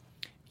them,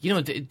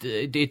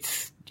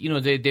 it's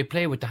they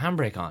play with the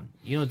handbrake on.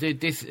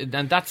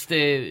 And that's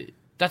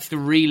the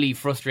really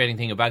frustrating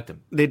thing about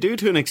them. They do,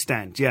 to an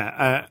extent,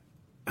 yeah.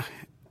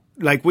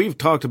 We've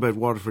talked about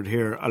Waterford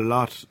here a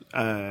lot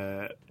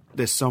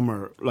this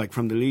summer,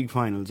 from the league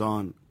finals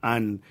on,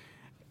 and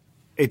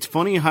it's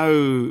funny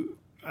how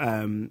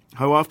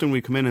often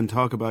we come in and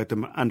talk about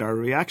them, and our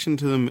reaction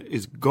to them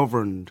is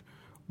governed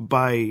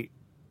by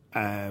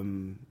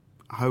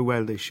how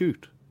well they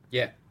shoot.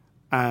 Yeah.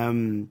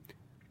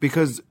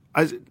 Because,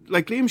 as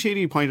Liam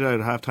Sheedy pointed out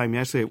at half-time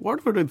yesterday,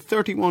 Waterford had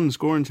 31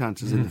 scoring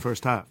chances in the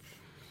first half.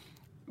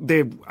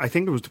 I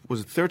think it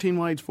was it 13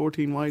 wides,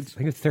 14 wides? I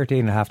think it's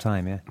 13 at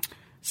half-time, yeah.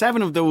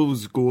 7 of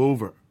those go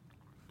over,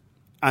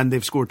 and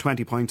they've scored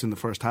 20 points in the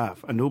first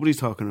half, and nobody's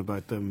talking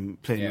about them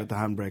playing with the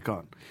handbrake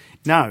on.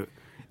 Now,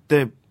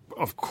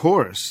 of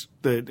course,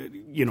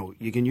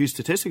 you can use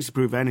statistics to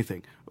prove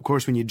anything. Of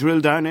course, when you drill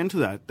down into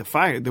that,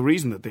 the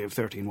reason that they have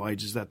 13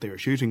 wides is that they're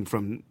shooting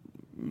from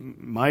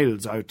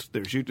miles out.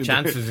 They're shooting.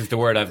 Chances is the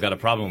word I've got a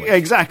problem with.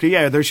 Exactly,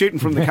 yeah. They're shooting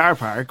from the car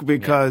park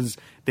because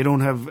they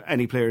don't have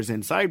any players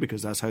inside,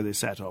 because that's how they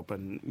set up,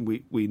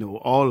 and we know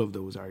all of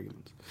those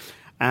arguments.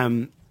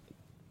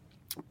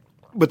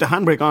 But the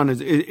handbrake on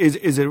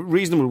is a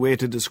reasonable way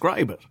to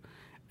describe it.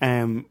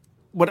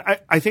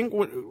 But I think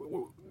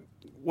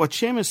what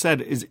Seamus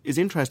said is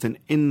interesting,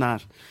 in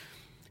that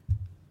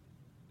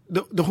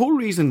the whole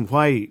reason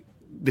why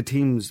the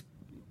teams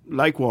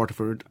like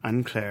Waterford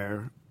and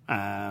Clare,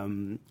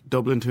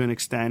 Dublin to an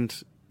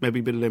extent, maybe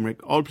a bit of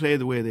Limerick, all play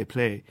the way they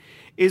play,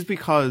 is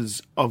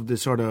because of the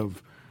sort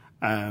of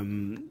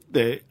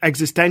the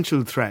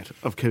existential threat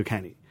of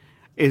Kilkenny.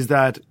 Is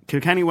that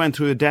Kilkenny went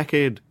through a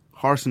decade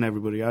horsing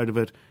everybody out of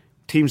it.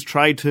 Teams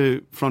tried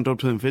to front up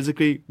to them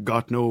physically,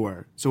 got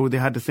nowhere. So they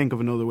had to think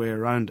of another way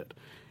around it.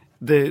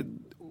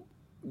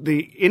 The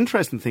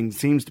interesting thing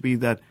seems to be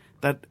that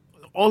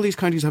all these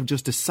counties have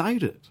just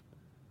decided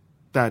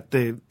that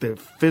the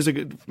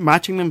physical,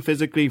 matching them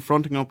physically,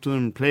 fronting up to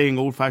them, playing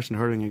old-fashioned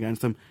hurling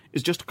against them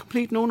is just a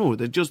complete no-no.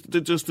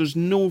 There's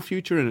no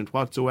future in it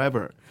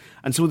whatsoever.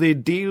 And so they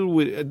deal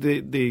with,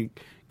 they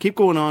keep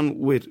going on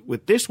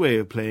with this way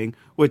of playing,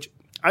 which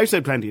I've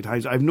said plenty of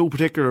times, I've no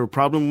particular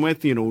problem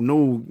with,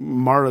 no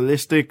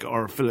moralistic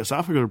or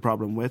philosophical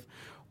problem with,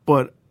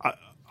 but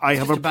I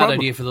have a bad problem.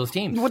 idea for those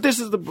teams. Well,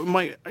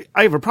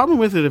 I have a problem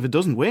with it if it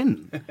doesn't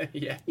win.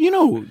 Yeah.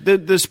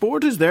 The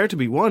sport is there to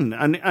be won,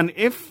 and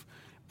if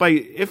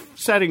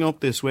setting up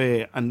this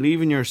way and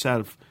leaving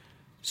yourself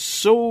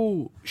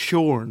so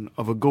shorn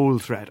of a goal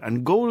threat,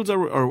 and goals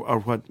are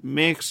what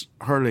makes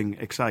hurling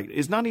exciting.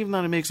 It's not even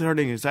that it makes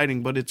hurling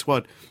exciting, but it's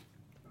what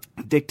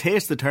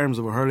dictates the terms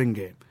of a hurling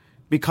game.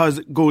 Because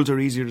goals are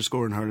easier to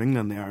score in hurling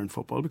than they are in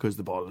football, because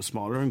the ball is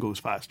smaller and goes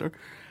faster.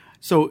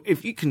 So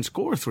if you can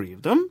score 3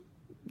 of them,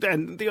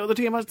 then the other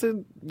team has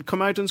to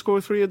come out and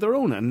score 3 of their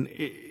own. And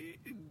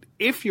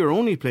if you're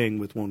only playing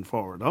with 1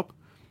 forward up,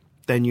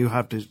 then you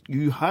have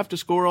to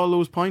score all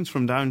those points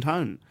from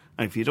downtown.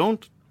 And if you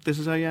don't, this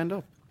is how you end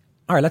up.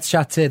 All right, let's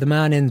chat to the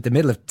man in the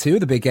middle of 2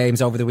 of the big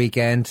games over the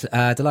weekend.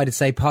 Delighted to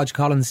say Podge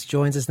Collins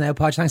joins us now.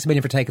 Podge, thanks a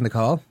million for taking the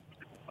call.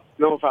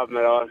 No problem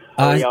at all.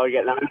 How are you all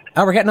getting on?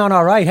 Oh, we're getting on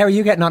all right. How are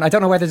you getting on? I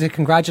don't know whether to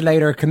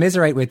congratulate or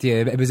commiserate with you.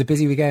 It was a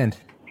busy weekend.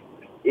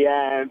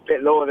 Yeah, a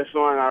bit low this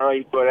morning, all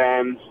right. But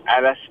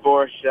that's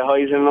sport, the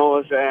highs and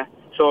lows,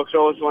 so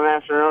close one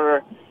after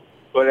another.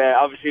 But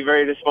obviously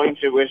very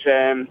disappointed with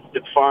the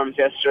performance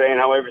yesterday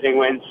and how everything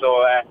went. So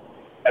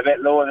a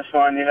bit low this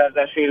morning. You have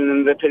that feeling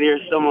in the pit of your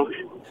stomach.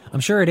 I'm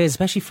sure it is,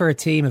 especially for a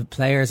team of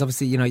players.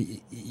 Obviously, you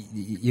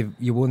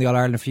won the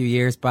All-Ireland a few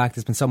years back.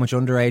 There's been so much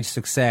underage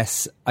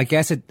success. I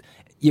guess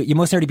you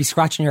must already be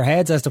scratching your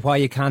heads as to why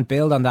you can't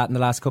build on that in the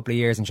last couple of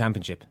years in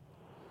Championship.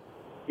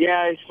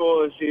 Yeah, I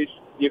suppose you'd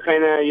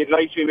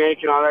like to be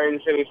making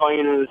All-Ireland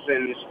semi-finals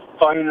and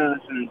finals,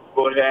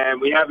 but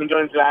we haven't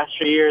done it the last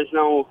 3 years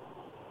now.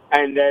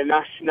 And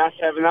not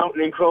having out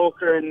in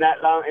Croker in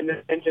that long in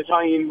the length of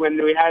time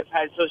when we had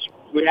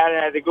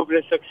a good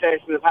bit of success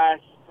in the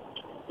past.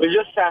 We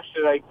just have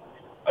to,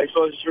 I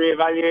suppose,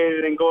 reevaluate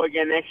it and go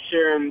again next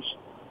year. And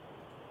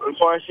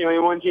unfortunately, only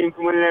one team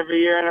can win it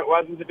every year, and it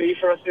wasn't to be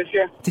for us this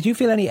year. Did you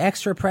feel any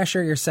extra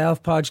pressure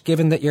yourself, Podge,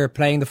 given that you're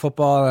playing the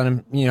football?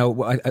 And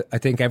I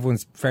think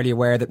everyone's fairly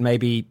aware that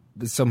maybe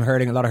a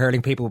lot of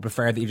hurling people would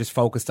prefer that you just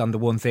focused on the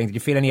one thing. Did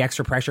you feel any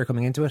extra pressure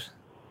coming into it?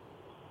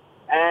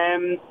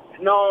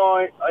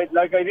 No, I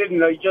didn't.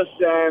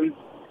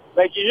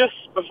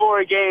 Before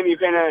a game,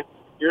 you're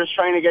just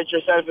trying to get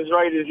yourself as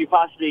right as you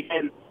possibly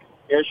can.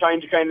 You're trying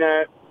to kind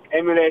of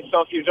emulate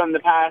stuff you've done in the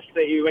past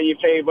when you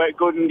play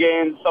good in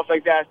games, stuff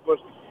like that. But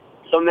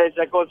some days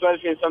that goes well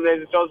for you and some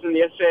days it doesn't.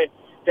 Yesterday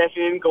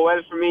definitely didn't go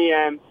well for me.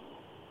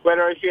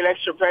 Whether I feel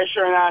extra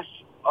pressure or not,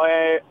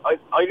 I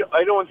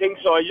don't think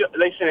so.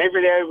 Listen,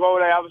 every day I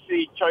roll, I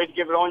obviously try to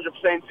give it 100%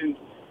 and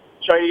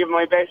try to give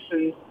my best,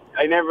 and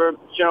I never,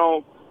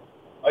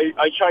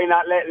 I try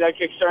not let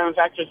external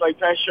factors like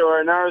pressure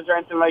or nerves or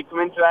anything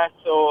come into that.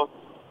 So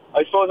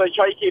I suppose I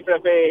try to keep it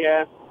at bay.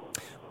 Yeah.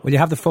 Well, you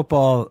have the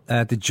football,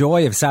 the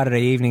joy of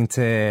Saturday evening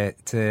to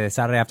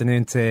Saturday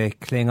afternoon to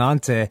cling on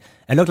to.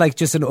 It looked like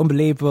just an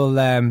unbelievable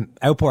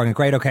outpouring, a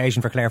great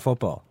occasion for Clare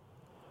football.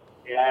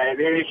 Yeah, it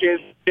really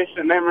feels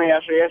distant memory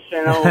after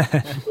yesterday.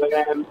 But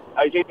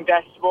I think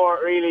that sport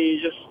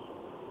really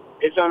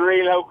it's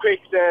unreal how quick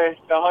the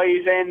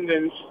highs end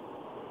and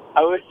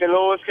how the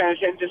lows kind of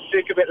tend to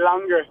stick a bit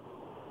longer.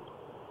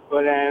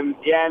 But it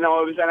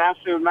was an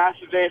absolute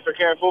massive day for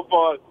Clare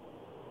football.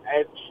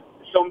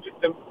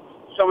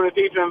 Some of the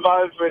people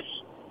involved with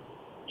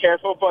Clare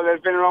football that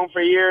have been around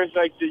for years,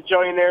 like the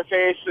joy in their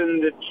face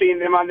and seeing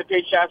them on the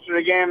pitch after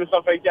the game and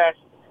stuff like that.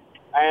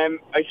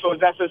 I suppose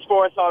that's what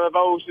sport's all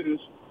about. And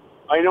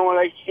I know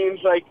teams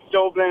like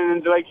Dublin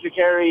and the likes of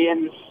Kerry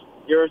and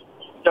your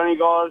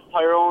Donegal's,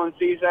 Tyrone,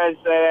 Cesars,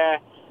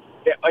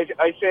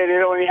 I say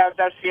they only have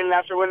that feeling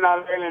after winning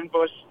All Ireland,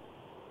 but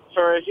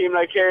for a team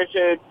like Clare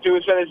to do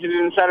as well as they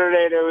did on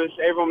Saturday,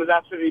 everyone was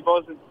absolutely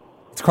buzzing.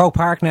 It's Croke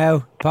Park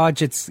now,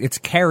 Podge. It's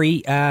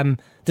Kerry.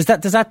 Does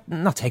that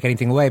not take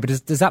anything away?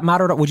 But does that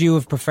matter? Would you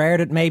have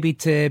preferred it maybe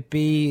to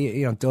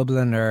be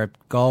Dublin or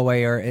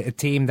Galway or a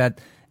team that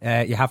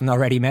you haven't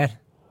already met?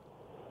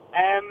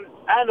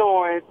 I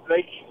know.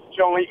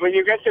 When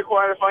you get to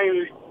quarter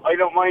final, I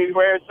don't mind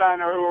where it's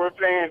on or who we're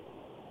playing.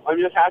 I'm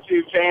just happy to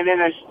be playing in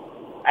it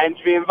and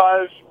to be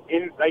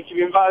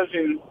involved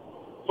in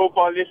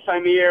football this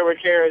time of year with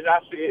Clare is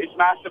it's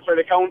massive for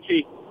the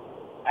county.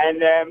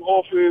 And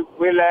hopefully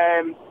we'll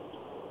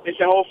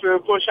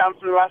push on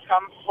from the last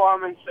common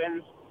performance.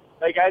 And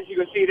as you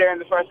can see there in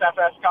the first half of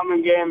last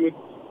common game,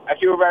 a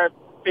few of our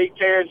big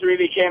players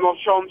really came up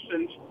trumps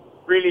and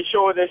really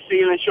showed their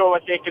steel and show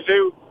what they could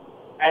do.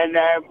 And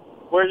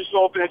we're just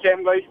hoping that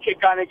them guys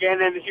kick on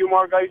again and a few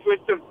more guys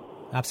with them.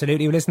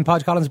 Absolutely. Well, listen,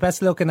 Podge Collins,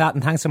 best of luck in that,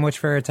 and thanks so much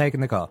for taking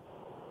the call.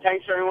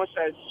 Thanks very much,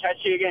 guys. Chat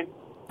to you again.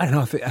 I don't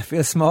know, I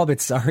feel a small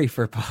bit sorry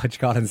for Podge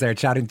Collins there,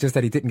 chatting just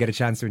that he didn't get a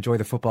chance to enjoy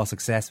the football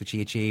success which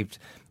he achieved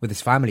with his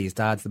family. His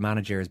dad's the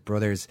manager, his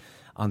brother's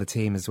on the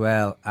team as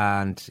well,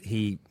 and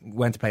he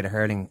went to play the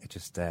hurling. It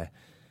just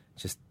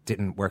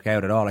didn't work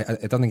out at all. I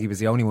don't think he was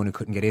the only one who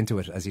couldn't get into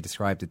it, as he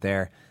described it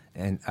there.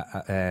 And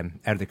out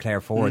of the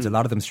Clare forwards, a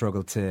lot of them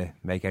struggled to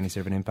make any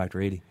sort of an impact,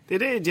 really. They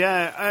did,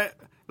 yeah.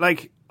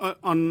 like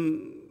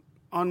on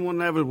one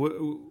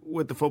level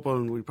with the football,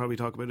 and we'll probably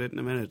talk about it in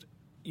a minute,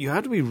 you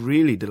have to be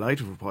really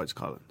delighted for Podge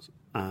Collins.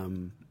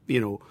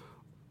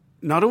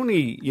 Not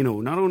only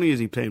is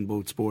he playing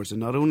both sports, and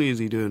not only is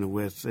he doing it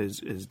with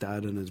his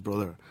dad and his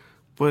brother,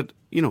 but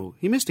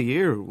he missed a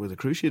year with a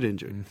cruciate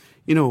injury.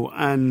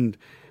 And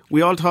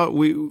we all thought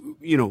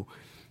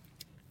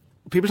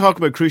people talk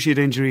about cruciate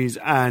injuries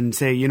and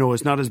say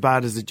it's not as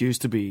bad as it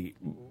used to be,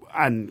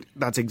 and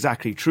that's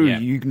exactly true. Yeah.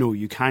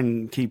 You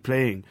can keep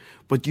playing,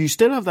 but you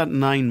still have that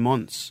 9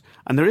 months,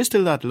 and there is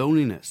still that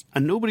loneliness,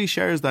 and nobody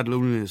shares that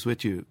loneliness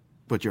with you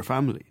but your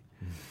family.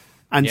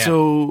 And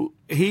so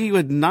he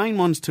had 9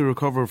 months to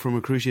recover from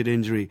a cruciate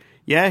injury.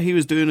 Yeah, he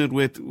was doing it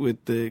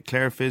with the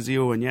Clare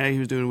physio, and he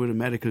was doing it with a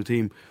medical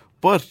team.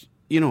 But,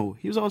 he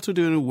was also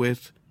doing it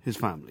with his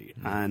family.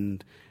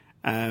 And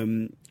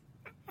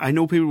I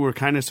know people were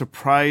kind of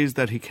surprised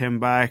that he came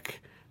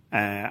back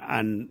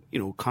and,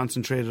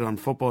 concentrated on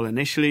football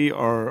initially,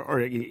 or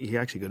he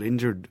actually got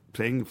injured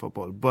playing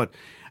football. But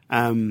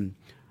I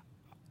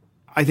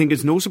think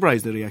it's no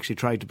surprise that he actually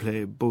tried to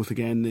play both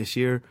again this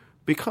year,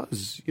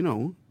 because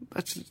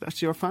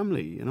that's your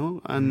family,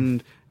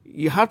 and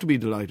you have to be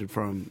delighted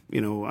for him,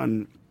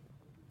 and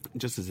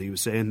just as he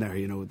was saying there,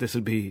 this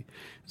will be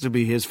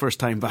his first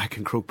time back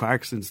in Croke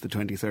Park since the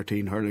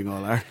 2013 Hurling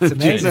All Ireland. It's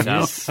amazing.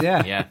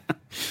 Yeah,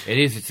 it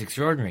is. It's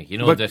extraordinary.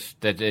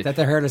 That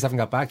the hurlers haven't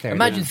got back there.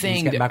 Imagine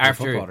saying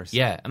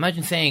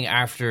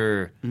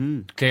after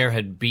Clare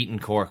had beaten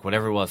Cork,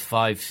 whatever it was,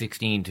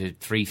 5-16 to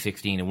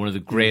 3-16, in one of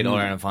the great All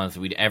Ireland finals that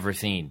we'd ever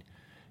seen.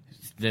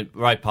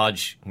 Right,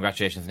 Podge,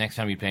 congratulations. Next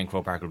time you play in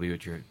Croke Park will be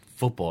with your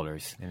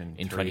footballers in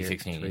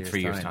 2016, in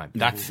 3 years' time.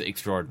 That's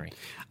extraordinary.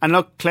 And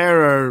look,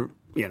 Clare are,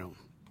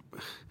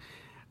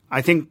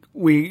 I think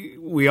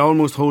we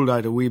almost hold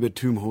out a wee bit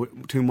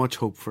too much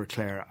hope for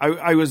Clare.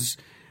 I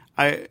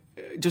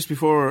just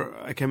before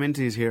I came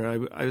into these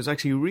here, I was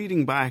actually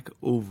reading back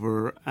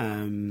over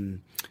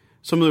some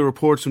of the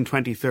reports from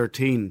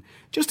 2013,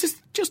 just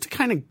to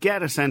kind of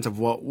get a sense of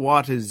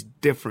what is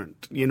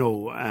different,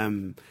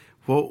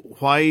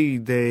 why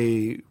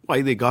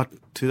they got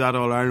to that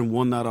All Ireland,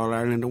 won that All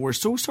Ireland, and were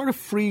so sort of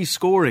free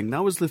scoring.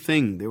 That was the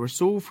thing; they were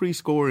so free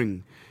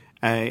scoring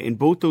in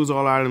both those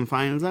All Ireland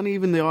finals and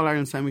even the All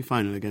Ireland semi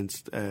final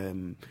against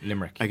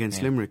Limerick.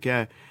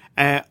 Limerick,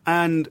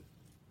 and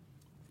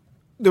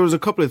there was a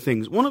couple of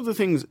things. One of the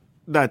things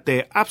that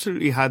they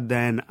absolutely had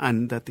then,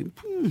 and that you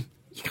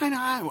kind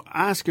of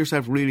ask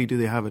yourself, really, do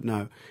they have it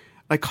now?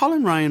 Like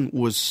Colin Ryan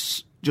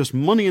was just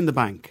money in the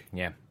bank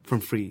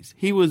from frees.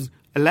 He was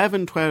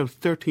 11, 12,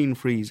 13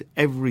 frees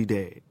every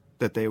day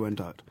that they went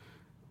out.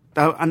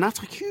 And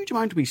that's a huge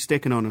amount to be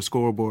sticking on a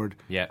scoreboard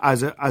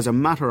as a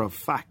matter of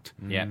fact,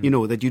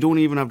 that you don't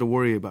even have to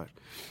worry about.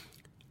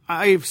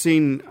 I've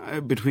seen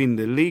between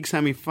the league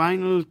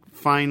semi-final,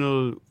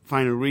 final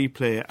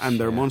replay and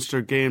their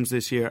Munster games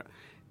this year,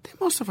 they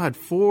must have had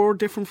 4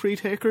 different free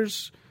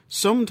takers,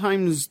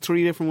 sometimes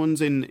 3 different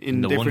ones in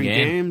different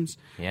games.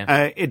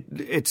 Yeah.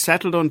 It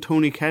settled on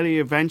Tony Kelly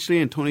eventually,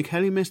 and Tony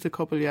Kelly missed a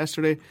couple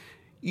yesterday.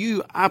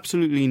 You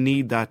absolutely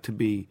need that to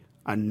be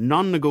a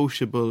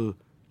non-negotiable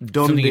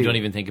done Something deal. You don't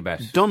even think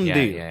about. Done deal.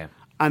 Yeah.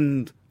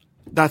 And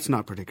that's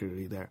not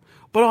particularly there.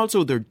 But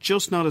also, they're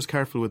just not as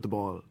careful with the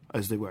ball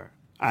as they were.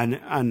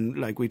 And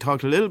like we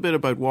talked a little bit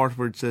about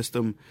Waterford's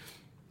system,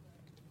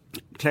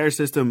 Clare's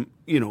system,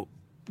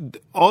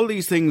 all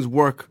these things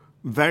work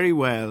very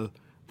well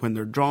when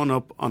they're drawn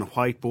up on a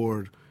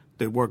whiteboard.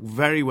 They work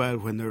very well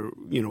when they're,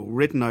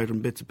 written out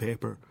on bits of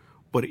paper.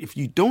 But if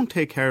you don't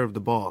take care of the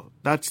ball,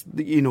 that's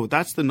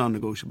the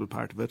non-negotiable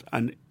part of it.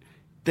 And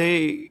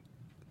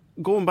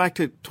going back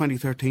to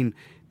 2013,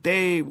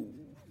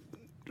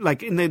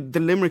 like in the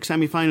Limerick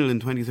semi-final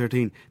in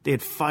 2013, they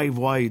had 5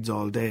 wides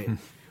all day.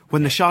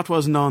 When the shot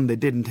wasn't on, they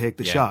didn't take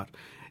the shot.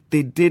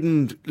 They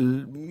didn't,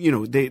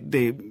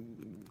 they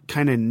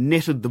kind of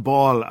knitted the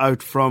ball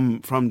out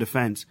from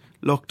defence,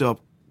 looked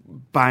up,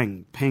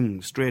 bang,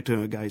 ping, straight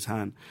to a guy's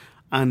hand.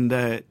 And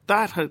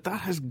that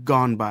has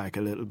gone back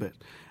a little bit.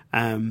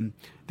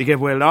 They gave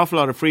away an awful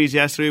lot of frees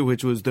yesterday,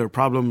 which was their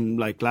problem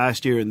like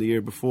last year and the year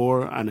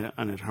before, and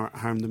it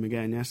harmed them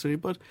again yesterday.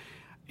 But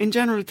in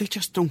general, they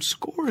just don't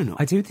score enough.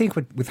 I do think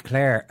with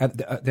Clare,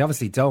 they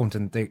obviously don't,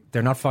 and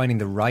they're not finding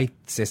the right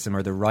system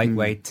or the right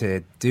way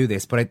to do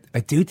this. But I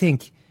do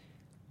think,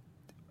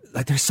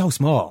 like, they're so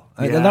small.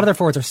 A lot of their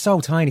forwards are so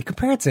tiny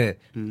compared to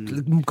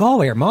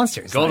Galway are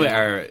monsters. Galway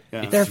are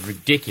they're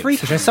ridiculous.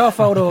 Freakish. I saw a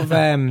photo of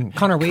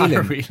Conor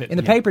Whelan in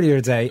the paper the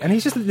other day, and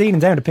he's just leaning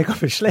down to pick up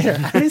his schlitter,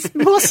 and his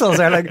muscles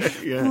are like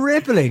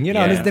rippling.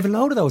 And they've a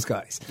load of those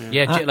guys.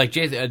 Like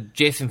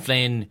Jason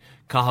Flynn,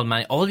 Cathal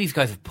Manning, all these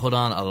guys have put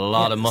on a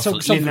lot of muscle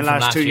in the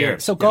last 2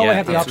 years. So Galway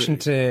have the option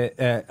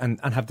to and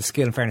have the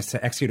skill and fairness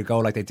to execute a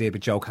goal like they did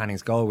with Joe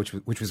Canning's goal,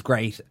 which was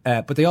great.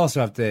 But they also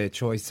have the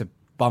choice to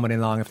bomb it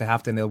in long if they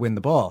have to, and they'll win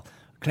the ball.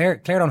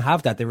 Clare don't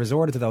have that. They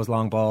resorted to those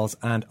long balls,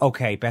 and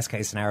best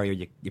case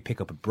scenario, you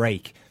pick up a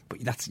break. But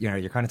that's,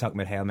 you're kind of talking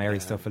about Hail Mary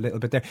stuff a little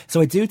bit there. So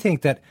I do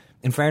think that,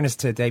 in fairness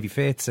to Davy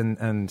Fitz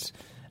and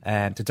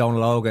to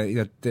Donal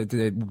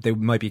Óga, they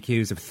might be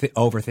accused of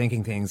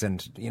overthinking things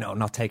and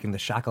not taking the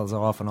shackles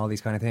off and all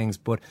these kind of things.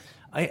 But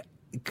I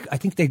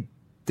think they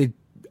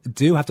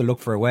do have to look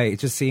for a way. It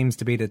just seems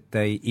to be that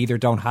they either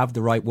don't have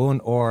the right one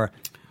or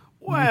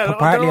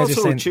partly they're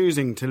also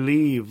choosing to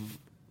leave.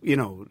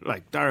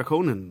 Like Dara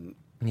Conan,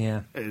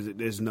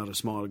 is not a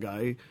small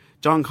guy.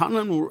 John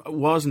Conlon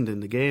wasn't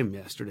in the game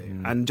yesterday,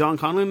 and John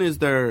Conlon is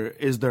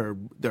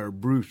their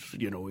brute.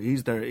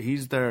 He's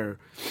their.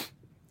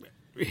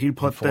 He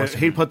put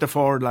the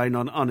forward line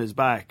on his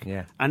back,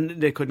 and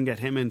they couldn't get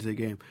him into the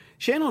game.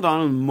 Shane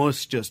O'Donnell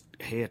must just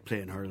hate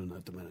playing hurling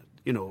at the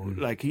minute.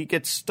 Like he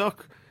gets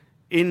stuck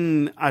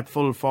in at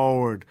full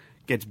forward,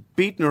 gets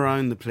beaten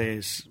around the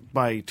place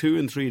by 2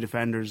 and 3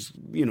 defenders.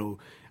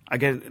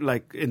 Again,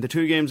 like in the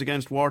 2 games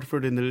against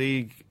Waterford in the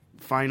league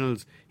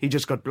finals, he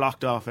just got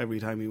blocked off every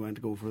time he went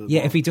to go for the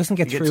ball. If he doesn't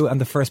get through on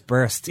the first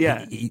burst,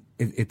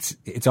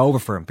 it's over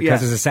for him because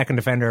there's a second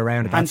defender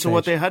around at that And so stage.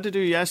 what they had to do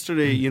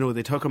yesterday,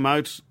 they took him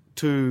out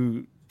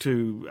to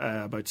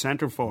about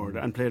centre forward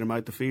and played him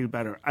out the field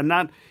better. And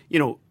that,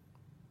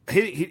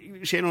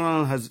 Shane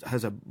O'Donnell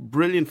has a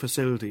brilliant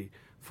facility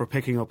for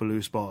picking up a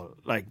loose ball.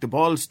 Like, the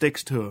ball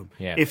sticks to him.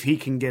 If he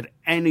can get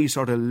any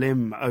sort of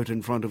limb out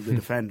in front of the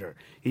defender,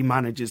 he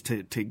manages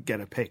to get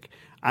a pick.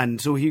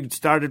 And so he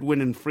started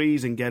winning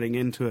frees and getting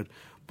into it.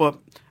 But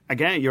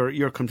again,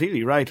 you're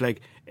completely right.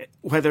 Like,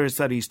 whether it's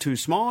that he's too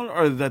small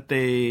or that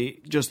they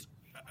just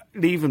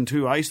leave him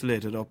too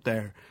isolated up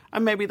there.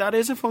 And maybe that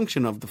is a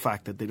function of the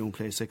fact that they don't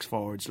play 6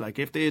 forwards. Like,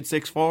 if they had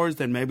 6 forwards,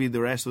 then maybe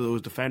the rest of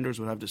those defenders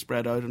would have to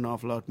spread out an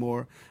awful lot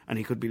more, and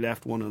he could be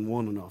left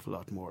one-on-one an awful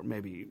lot more.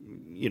 Maybe,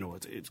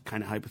 it's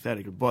kind of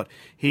hypothetical. But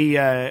he's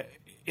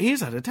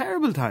had a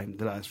terrible time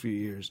the last few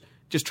years,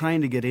 just trying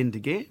to get into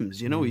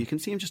games. You can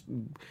see him just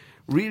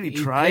really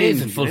trying. He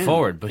plays at full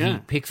forward, but he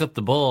picks up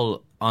the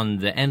ball on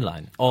the end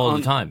line all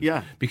the time.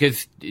 Yeah.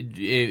 Because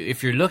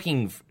if you're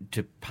looking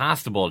to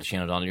pass the ball to Shane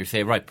O'Donnell, you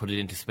say, right, put it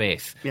into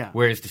space. Yeah.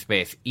 Where is the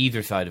space?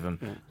 Either side of him.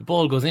 Yeah. The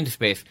ball goes into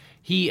space.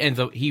 He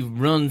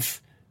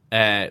runs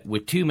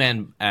with 2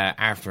 men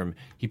after him.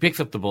 He picks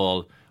up the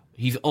ball.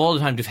 He's all the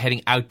time just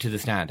heading out to the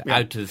stand,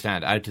 out to the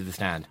stand, out to the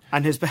stand.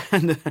 And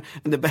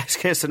the best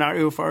case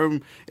scenario for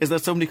him is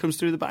that somebody comes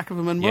through the back of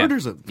him and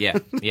murders him. Yeah.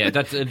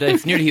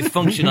 That's nearly his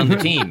function on the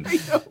team,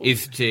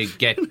 is to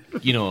get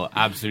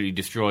absolutely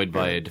destroyed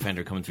by a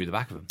defender coming through the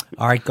back of him.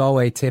 All right,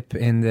 Galway Tipp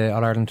in the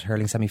All-Ireland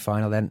hurling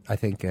semi-final then. I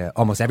think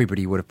almost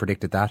everybody would have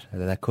predicted that.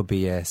 That could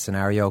be a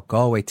scenario.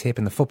 Galway Tipp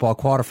in the football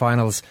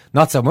quarterfinals.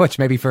 Not so much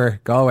maybe for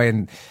Galway,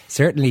 and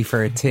certainly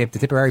for Tipp. The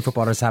Tipperary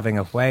footballers having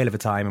a whale of a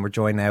time, and we're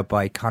joined now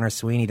by Conor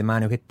Sweeney, the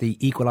man who hit the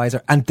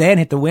equaliser and then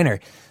hit the winner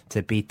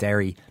to beat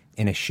Derry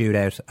in a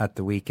shootout at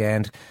the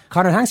weekend.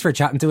 Conor, thanks for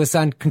chatting to us,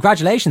 and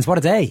congratulations, what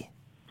a day.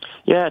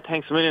 Yeah,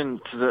 thanks a million.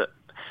 It was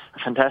a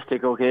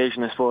fantastic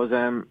occasion, I suppose.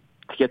 To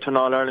get to an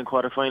All-Ireland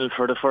quarter-final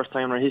for the first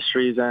time in our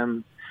history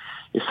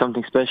is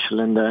something special,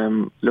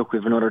 and look, we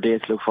have another day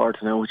to look forward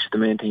to now, which is the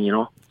main thing,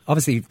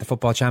 Obviously, the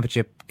football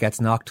championship gets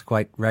knocked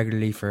quite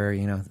regularly for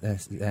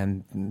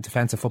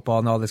defensive football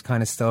and all this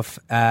kind of stuff.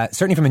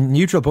 Certainly, from a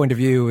neutral point of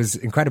view, it was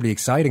incredibly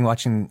exciting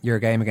watching your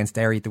game against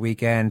Derry at the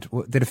weekend.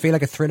 Did it feel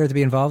like a thriller to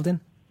be involved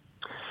in?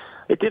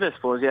 It did, I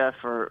suppose. Yeah,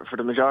 for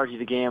the majority of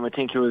the game, I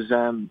think it was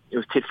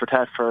tit for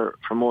tat for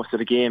most of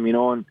the game,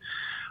 and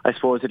I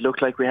suppose it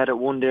looked like we had it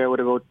won there with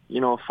about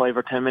 5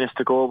 or 10 minutes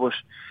to go, but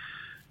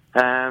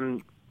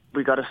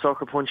we got a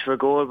sucker punch for a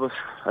goal, but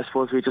I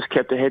suppose we just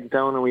kept the head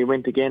down and we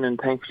went again, and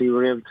thankfully we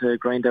were able to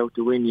grind out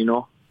the win,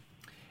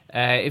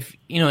 If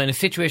in a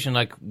situation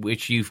like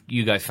which you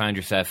guys found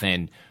yourself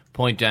in,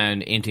 point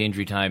down into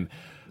injury time,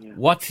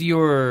 what's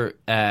your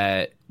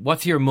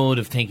mode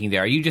of thinking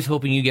there? Are you just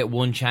hoping you get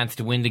one chance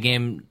to win the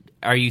game?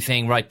 Are you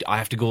saying, right, I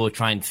have to go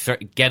try and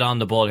get on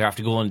the ball here, I have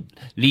to go and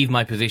leave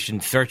my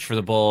position, search for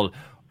the ball,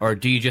 or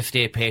do you just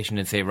stay patient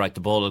and say, right, the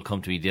ball will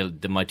come to me,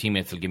 my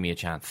teammates will give me a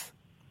chance?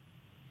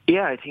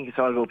 Yeah, I think it's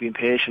all about being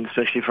patient,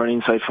 especially for an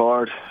inside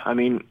forward. I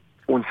mean,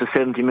 once the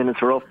 70 minutes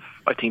were up,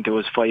 I think there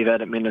was 5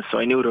 added minutes, so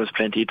I knew there was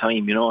plenty of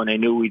time, and I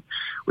knew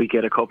we'd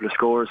get a couple of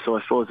scores, so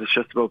I suppose it's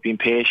just about being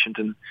patient,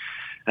 and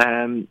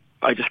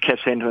I just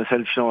kept saying to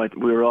myself,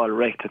 we were all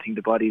wrecked. I think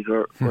the bodies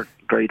were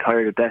very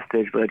tired at that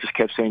stage, but I just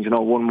kept saying,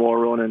 one more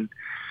run, and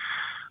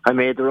I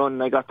made the run,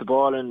 and I got the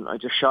ball, and I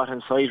just shot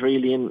inside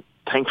really, and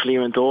thankfully it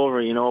went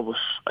over, but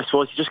I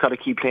suppose you just got to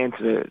keep playing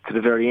to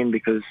the very end,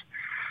 because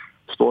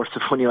sports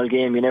is a funny old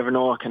game. You never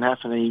know what can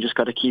happen, and you just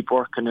got to keep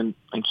working and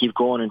keep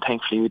going, and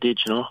thankfully we did,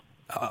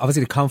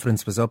 Obviously the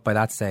confidence was up by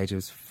that stage. It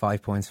was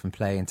 5 points from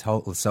play in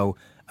total, so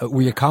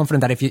were you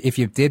confident that if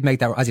you did make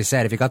that, as you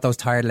said, if you got those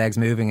tired legs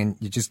moving and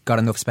you just got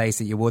enough space,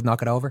 that you would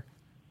knock it over?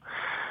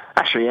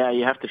 Actually, yeah,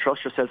 you have to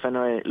trust yourself.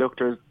 And look,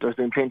 there's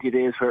been plenty of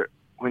days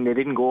when they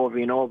didn't go over,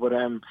 but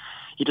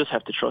you just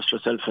have to trust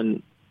yourself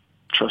and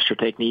trust your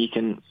technique,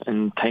 and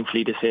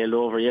thankfully they sailed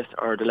over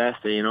the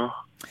last day,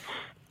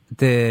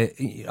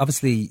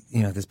 obviously,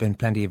 there's been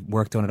plenty of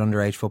work done at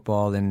underage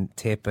football in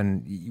Tipp,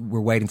 and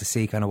we're waiting to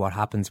see kind of what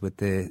happens with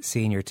the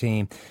senior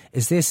team.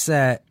 Is this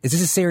a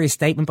serious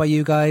statement by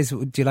you guys?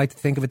 Do you like to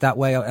think of it that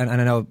way? And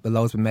I know a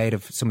lot's been made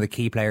of some of the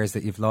key players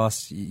that you've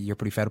lost. You're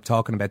pretty fed up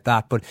talking about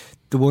that, but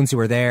the ones who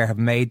are there have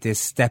made this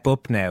step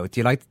up now.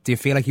 Do you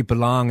feel like you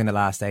belong in the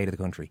last 8 of the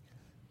country?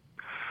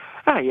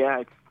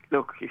 Yeah.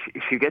 Look,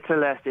 if you get to the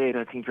last 8,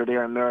 I think you're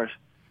there on merit.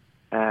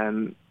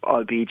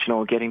 Albeit,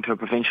 getting to a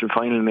provincial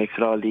final makes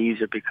it all the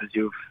easier because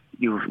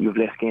you've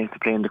less games to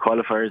play in the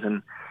qualifiers,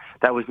 and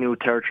that was new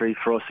territory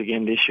for us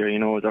again this year. It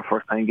was our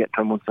first time getting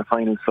to a Munster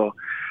final. So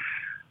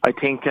I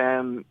think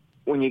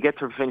when you get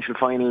to a provincial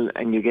final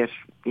and you get,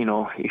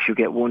 if you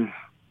get one,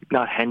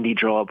 not handy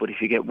draw, but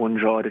if you get one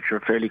draw that you're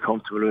fairly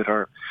comfortable with,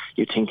 or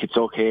you think it's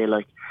okay,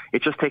 like,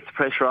 it just takes the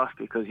pressure off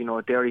because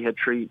Derry had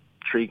three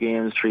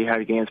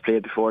hard games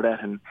played before that,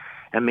 and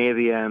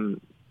maybe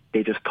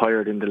they just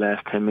tired in the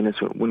last 10 minutes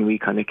when we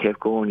kind of kept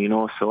going,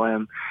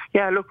 So,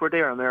 look, we're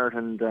there on merit,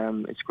 and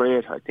it's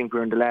great. I think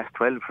we're in the last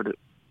 12 for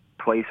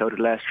twice out of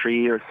the last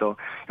 3 years, so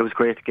it was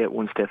great to get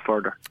one step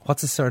further.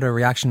 What's the sort of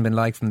reaction been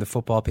like from the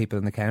football people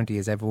in the county?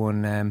 Is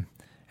everyone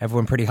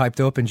pretty hyped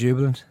up and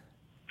jubilant?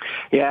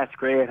 Yeah, it's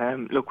great.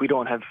 Look, we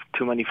don't have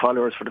too many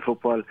followers for the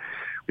football.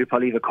 We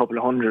probably have a couple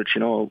of hundred,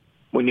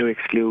 when you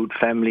exclude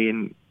family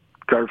and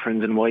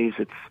girlfriends and wives,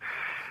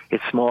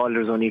 it's small.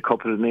 There's only a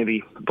couple,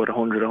 maybe about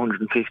 100,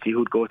 150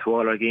 who'd go to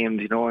all our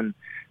games, and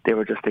they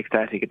were just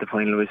ecstatic at the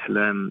final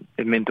whistle.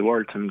 It meant the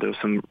world to them. There was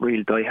some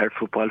real die-hard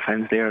football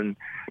fans there, and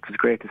it was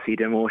great to see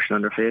the emotion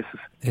on their faces.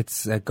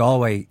 It's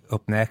Galway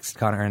up next,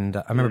 Conor, and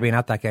I remember being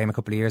at that game a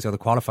couple of years ago, the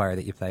qualifier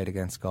that you played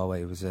against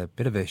Galway. It was a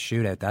bit of a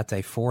shootout that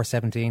day,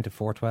 4-17 to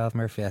 4-12,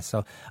 Murphy.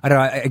 So, I don't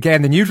know,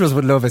 again, the neutrals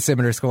would love a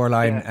similar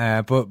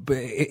scoreline, but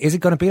is it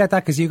going to be like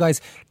that? Because you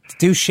guys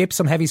do ship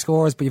some heavy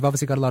scores, but you've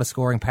obviously got a lot of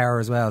scoring power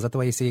as well. Is that the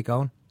way you see it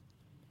going?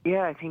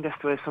 Yeah, I think that's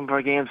the way some of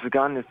our games have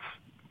gone.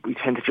 We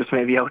tend to just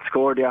maybe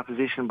outscore the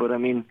opposition, but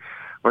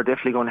we're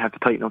definitely going to have to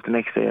tighten up the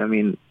next day.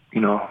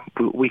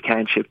 We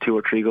can't ship 2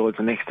 or 3 goals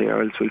the next day,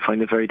 or else we'll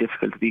find it very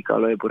difficult to beat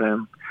Galway. But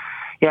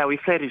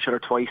we've played each other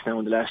twice now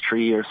in the last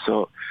 3 years,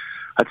 so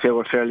I'd say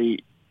we're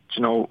fairly,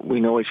 we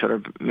know each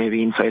other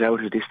maybe inside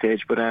out at this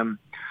stage. But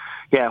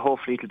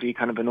hopefully it'll be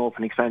kind of an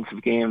open,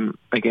 expansive game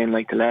again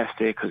like the last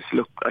day, because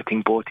look, I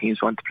think both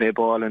teams want to play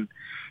ball, and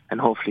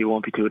hopefully it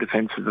won't be too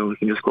defensive, and we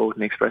can just go out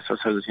and express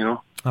ourselves,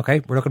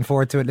 Okay, we're looking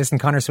forward to it. Listen,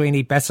 Conor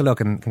Sweeney, best of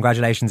luck and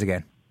congratulations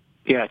again.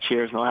 Yeah,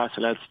 cheers, no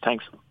hassle, lads.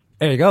 Thanks.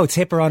 There you go,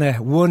 Tipper on a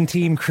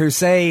one-team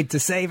crusade to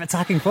save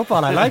attacking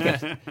football. I like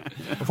it.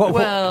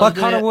 What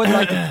Conor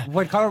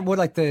would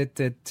like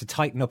to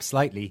tighten up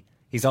slightly,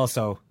 he's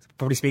also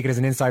probably speaking as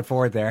an inside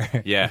forward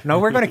there. Yeah. No,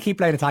 we're going to keep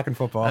playing attacking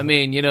football.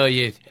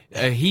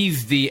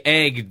 He's the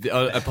egg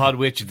upon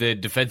which the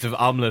defensive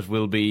omelette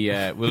will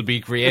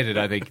be created.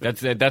 I think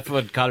that's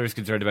what Conor is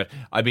concerned about.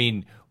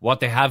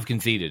 What they have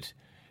conceded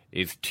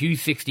is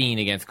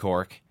 2-16 against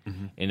Cork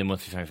in the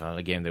Munster semi-final,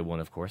 a game they won,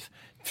 of course.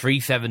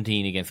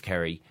 3-17 against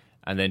Kerry,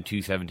 and then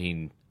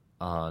 2-17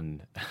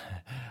 on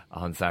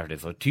Saturday.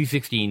 So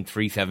 2-16,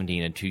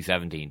 3-17, and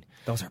 2-17.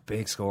 Those are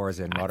big scores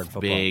in modern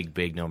football.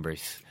 Big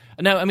numbers.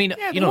 Now,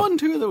 they won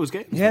 2 of those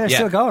games. Yeah, they're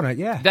still going.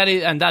 Yeah, that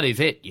is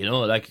it.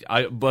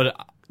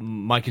 But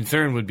my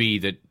concern would be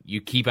that you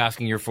keep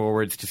asking your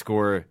forwards to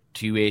score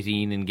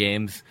 2-18 in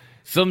games.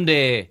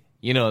 Someday,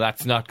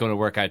 that's not going to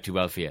work out too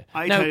well for you.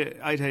 I tell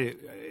you,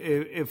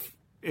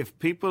 if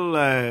people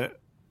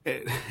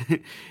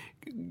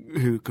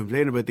who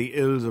complain about the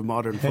ills of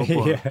modern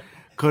football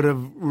could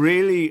have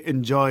really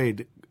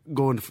enjoyed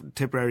going to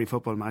Tipperary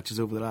football matches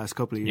over the last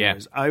couple of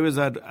years. I was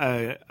at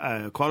a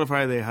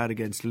qualifier they had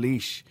against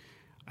Laois.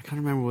 I can't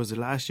remember, was it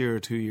last year or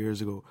 2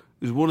 years ago?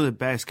 It was one of the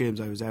best games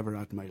I was ever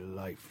at in my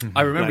life.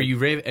 I remember you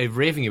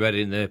raving about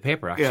it in the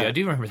paper, actually. Yeah. I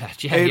do remember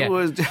that. It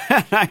was.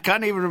 I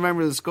can't even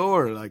remember the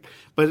score.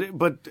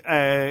 But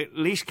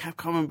Laois kept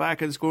coming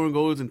back and scoring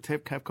goals, and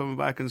Tipp kept coming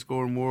back and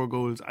scoring more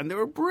goals, and they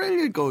were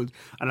brilliant goals.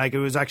 And it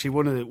was actually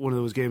one of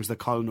those games that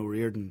Colin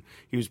O'Riordan,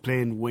 he was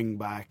playing wing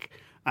back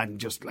and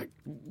just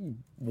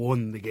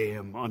won the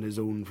game on his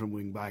own from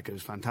wing back. It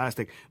was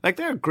fantastic.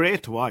 They're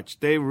great to watch.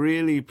 They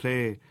really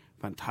play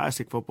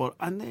fantastic football,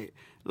 and they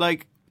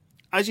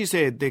as you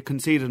said, they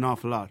concede an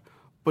awful lot.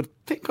 But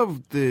think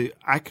of the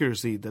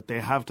accuracy that they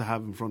have to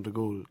have in front of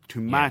goal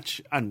to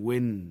match and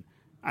win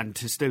and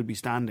to still be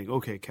standing.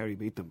 Okay, Kerry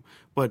beat them.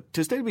 But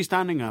to still be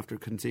standing after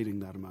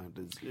conceding that amount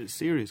is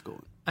serious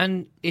going.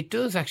 And it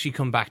does actually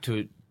come back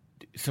to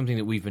something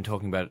that we've been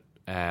talking about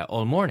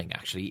all morning,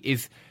 actually,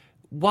 is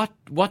what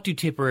do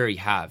Tipperary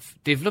have?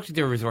 They've looked at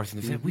their resources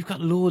and said, we've got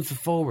loads of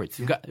forwards.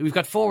 We've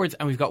got forwards,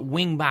 and we've got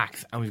wing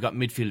backs, and we've got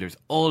midfielders,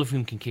 all of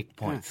whom can kick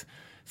points.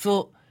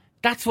 So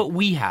that's what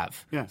we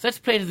have. Yeah. So let's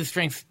play to the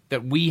strengths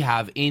that we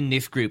have in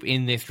this group,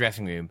 in this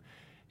dressing room.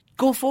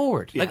 Go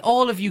forward. Yeah.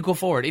 All of you go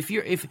forward. If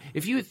you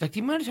the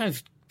amount of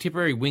times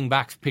Tipperary wing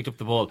backs picked up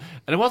the ball,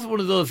 and it wasn't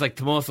one of those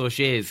Tomás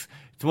O'Shea's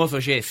Tomas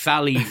O'Shea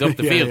sallies up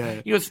the field.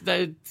 You know, it's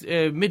the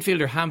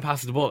midfielder hand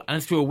passes the ball, and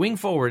it's to a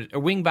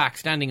wing back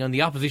standing on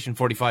the opposition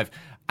 45,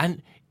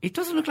 and it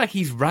doesn't look like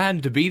he's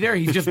ran to be there.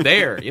 He's just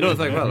there. You know,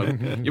 it's like, well,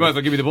 you might as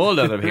well give me the ball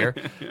down I'm here.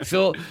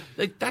 So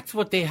like, that's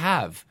what they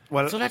have.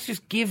 Well, so let's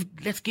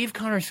give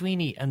Conor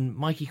Sweeney and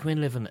Mikey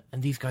Quinlivan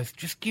and these guys,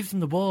 just give them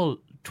the ball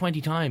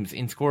 20 times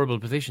in scoreable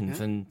positions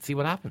and see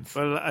what happens.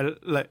 Well,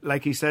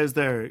 like he says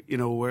there, you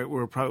know,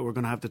 we're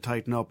going to have to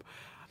tighten up.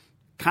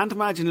 Can't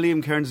imagine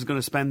Liam Kearns is going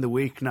to spend the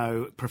week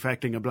now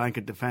perfecting a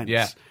blanket defence.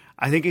 Yeah.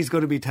 I think he's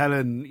going to be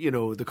telling, you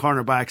know, the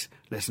cornerbacks,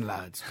 listen,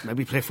 lads,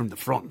 maybe play from the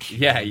front.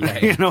 Yeah.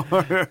 You know,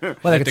 well,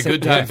 let the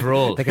good times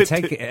roll. They could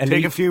take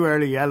a few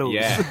early yellows.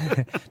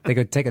 Yeah. They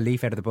could take a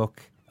leaf out of the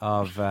book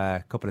of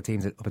a couple of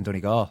teams up in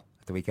Donegal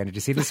at the weekend. Did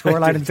you see the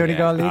scoreline in the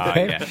Donegal League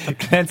game? Yeah.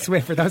 Glen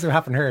Swilly, for those who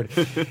haven't heard,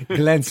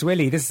 Glen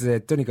Swilly, this is a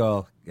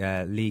Donegal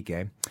League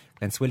game.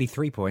 Glen Swilly,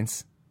 3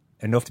 points.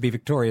 Enough to be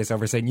victorious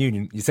over St.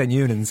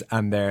 Eunan's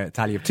and their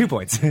tally of 2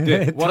 points.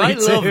 What I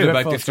loved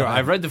about this story,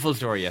 I've read the full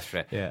story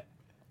yesterday. Yeah.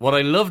 What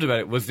I loved about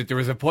it was that there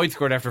was a point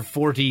scored after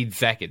 14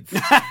 seconds.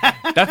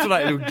 That's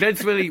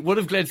what one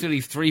of Glen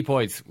Swilly's 3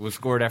 points was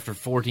scored after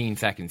 14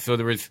 seconds. So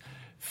there was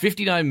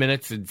 59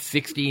 minutes and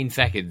 16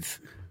 seconds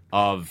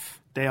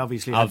of. They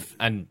obviously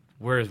and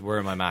where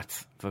are my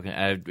maths? Fucking,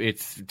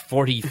 it's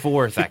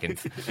 44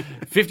 seconds.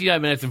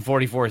 59 minutes and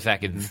 44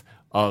 seconds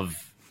of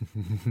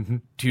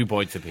 2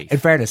 points apiece. In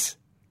fairness,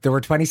 there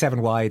were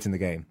 27 wides in the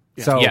game.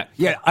 Yeah. So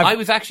I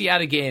was actually at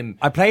a game.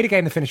 I played a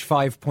game that finished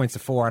 5 points to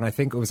 4, and I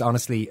think it was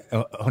honestly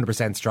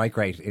 100% strike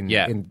rate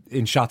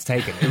in shots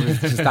taken. It was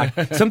just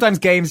that. Sometimes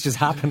games just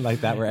happen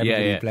like that where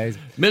everybody plays.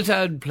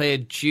 Milltown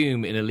played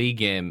Tuam in a league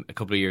game a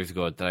couple of years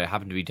ago that I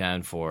happened to be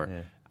down for,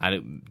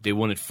 and they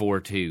won it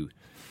 4-2.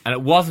 And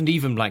it wasn't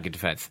even blanket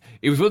defence.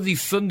 It was one of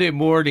these Sunday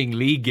morning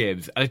league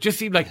games, and it just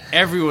seemed like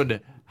everyone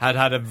had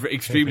an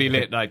extremely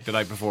late night the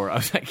night before. I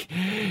was like,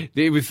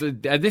 it was.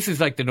 This is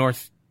like the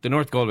North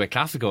Galway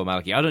Classico,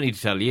 Malachy. I don't need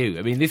to tell you.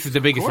 I mean, this is the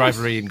biggest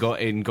rivalry in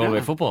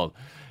Galway football,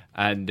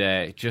 and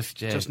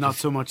just not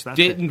so much that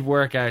didn't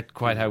work out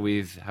quite how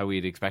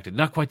we'd expected.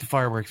 Not quite the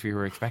fireworks we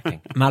were expecting.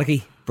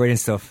 Malachy, brilliant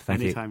stuff. Thank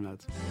you. Anytime,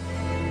 lads.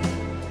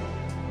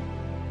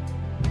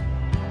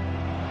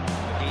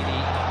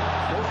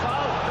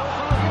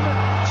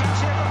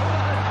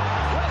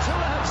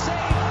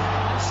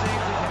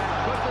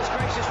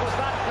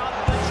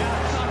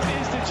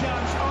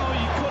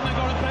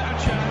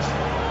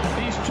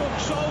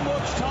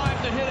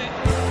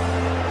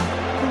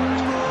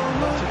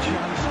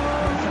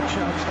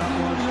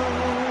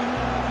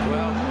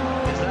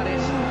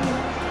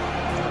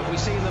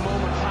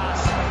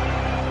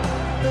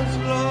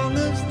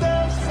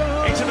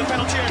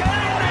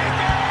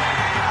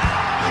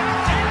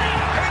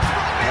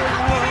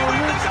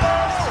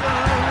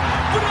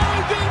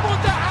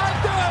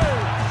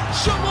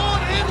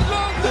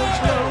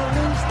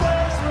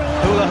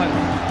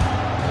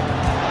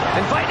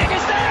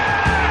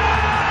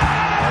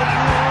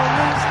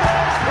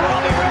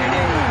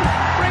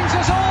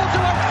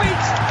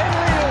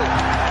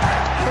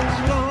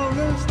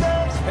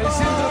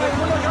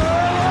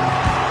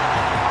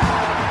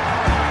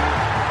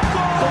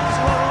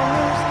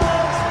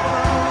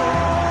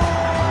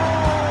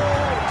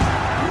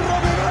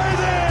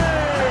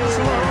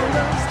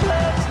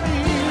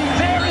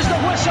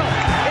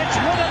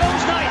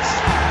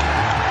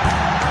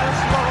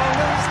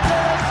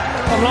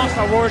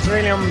 Words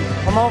really,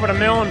 I'm over the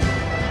moon,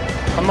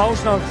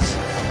 emotional,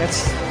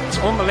 it's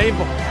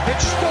unbelievable.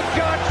 It's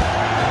Stuttgart,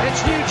 it's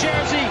New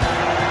Jersey,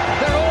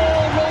 they're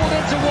all rolled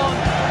into one.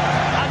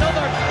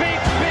 Another big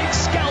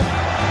scalp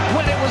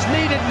when it was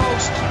needed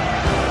most.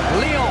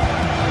 Lyon,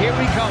 here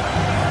we come.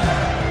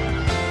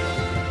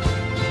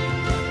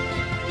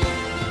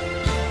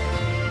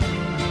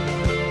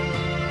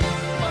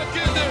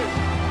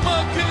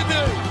 ما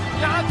كده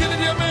يعدل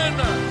اليمين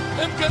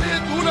إمكانية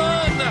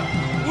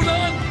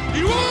هولان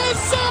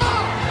يوسع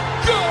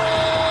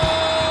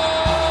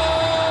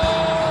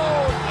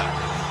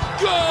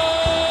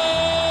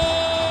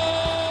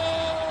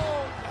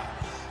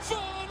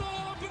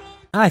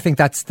I think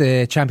that's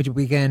the championship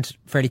weekend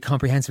fairly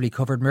comprehensively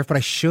covered, Murph, but I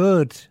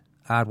should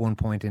add 1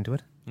 point into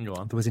it. Go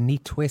on. There was a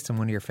neat twist on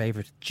one of your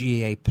favourite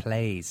GAA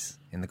plays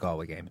in the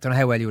Galway game. I don't know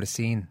how well you would have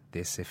seen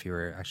this if you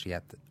were actually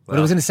at the... Well,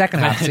 it was in the second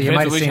half, so you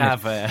might have seen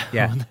it.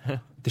 Yeah.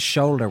 The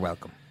shoulder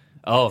welcome.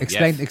 Oh,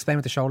 explain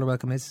what the shoulder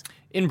welcome is.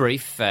 In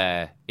brief,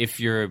 if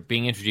you're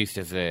being introduced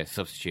as a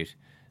substitute,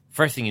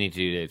 first thing you need to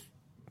do is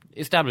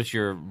establish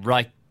your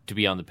right to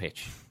be on the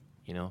pitch,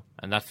 you know,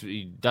 and that's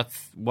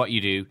what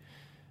you do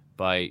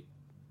by,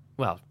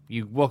 well,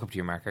 you walk up to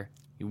your marker,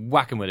 you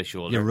whack him with a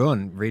shoulder. You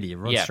run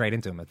straight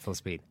into him at full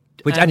speed.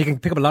 And you can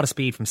pick up a lot of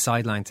speed from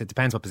sideline to, it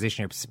depends what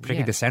position you're,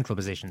 particularly the central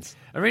positions.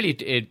 And really,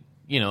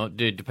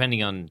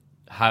 depending on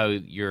how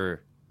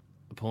your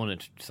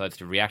opponent decides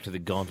to react to the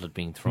gauntlet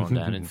being thrown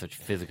down in such a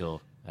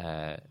physical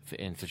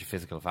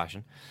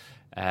fashion,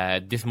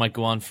 this might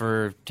go on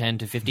for 10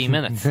 to 15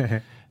 minutes.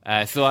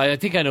 So I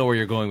think I know where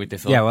you're going with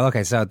this. Yeah, well,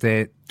 okay, so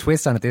the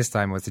twist on it this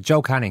time was that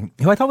Joe Canning,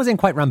 who I thought was in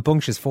quite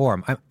rambunctious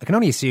form. I can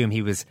only assume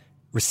he was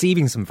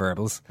receiving some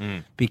verbals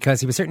because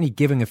he was certainly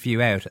giving a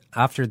few out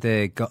after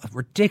the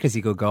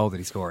ridiculously good goal that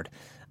he scored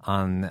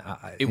on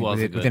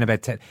within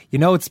about 10. You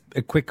know, it's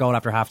a quick goal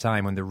after half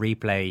time when the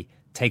replay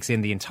takes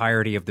in the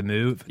entirety of the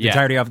move, the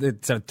entirety of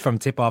it, so from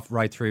tip off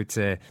right through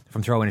to,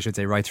 from throw in, I should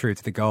say, right through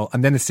to the goal.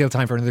 And then there's still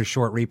time for another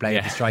short replay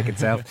of the strike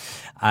itself.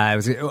 It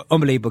was an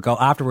unbelievable goal.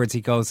 Afterwards,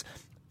 he goes,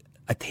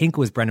 I think it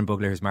was Brendan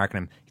Bugler who's marking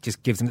him. He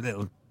just gives him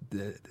a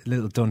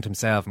little dunt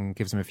himself and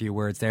gives him a few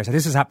words there. So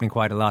this is happening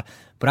quite a lot.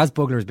 But as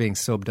Bugler is being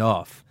subbed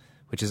off,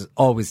 which is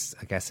always,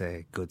 I guess,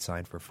 a good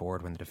sign for a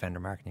forward when the defender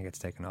marking you gets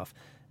taken off,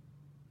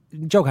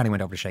 Joe Canning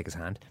went over to shake his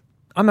hand.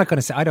 I'm not going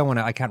to say,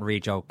 I can't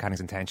read Joe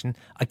Canning's intention.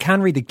 I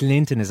can read the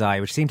glint in his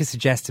eye, which seemed to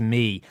suggest to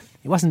me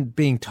he wasn't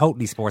being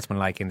totally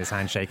sportsmanlike in this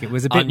handshake. It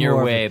was a bit on your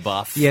more way,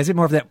 boss. Yeah, it's a bit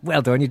more of that,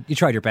 well done, you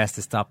tried your best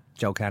to stop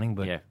Joe Canning,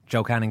 but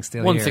Joe Canning's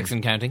still 1-6 here.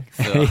 and counting.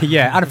 So.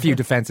 Yeah, and a few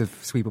defensive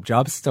sweep-up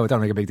jobs, so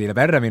don't make a big deal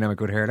about it. I mean, I'm a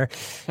good hurler.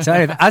 So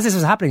anyway, as this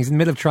was happening, he's in the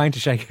middle of trying to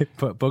shake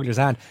Bugler's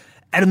hand.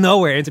 Out of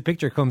nowhere, into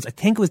picture comes, I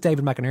think it was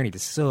David McInerney, the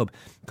sub,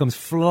 comes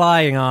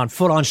flying on,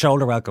 full-on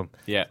shoulder welcome.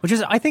 Yeah. Which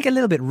was, I think, a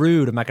little bit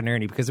rude of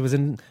McInerney because it was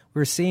we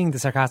were seeing the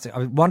sarcastic,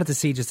 I wanted to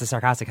see just the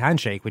sarcastic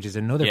handshake, which is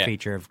another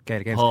feature of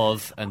Gaelic games.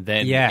 Pause and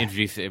then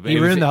introduce it. He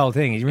ruined the whole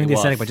thing. He ruined the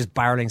aesthetic by just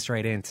barreling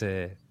straight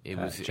into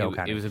Joe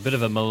Canning. It was a bit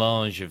of a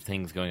melange of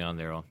things going on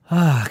there. Okay,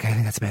 I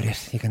think that's about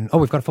it.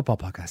 We've got a football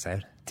podcast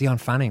out. Dion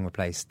Fanning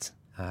replaced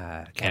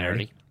Ken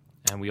Early.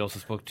 And we also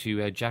spoke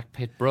to Jack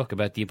Pitt-Brooke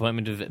about the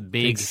appointment of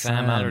Big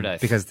Sam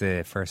Allardyce. Because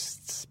the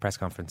first press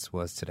conference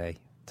was today.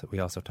 So we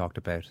also talked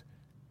about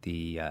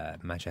the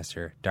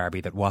Manchester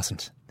derby that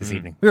wasn't this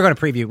evening. We were going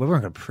to preview. We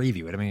weren't going to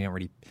preview it. I mean, you don't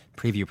really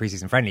preview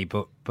pre-season friendly,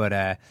 but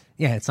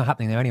yeah, it's not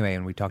happening now anyway.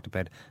 And we talked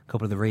about a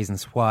couple of the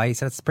reasons why.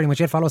 So that's pretty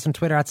much it. Follow us on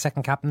Twitter at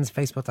Second Captains,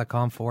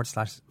 Facebook.com//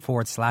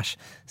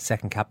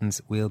 Second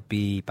Captains. We'll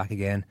be back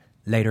again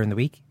later in the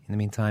week. In the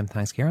meantime,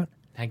 thanks, Kieran.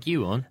 Thank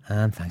you, Owen.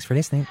 And thanks for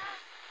listening.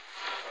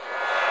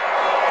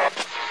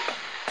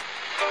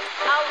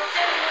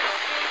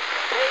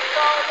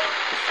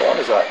 What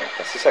is that?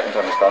 That's the second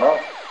time it's gone off.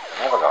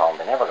 They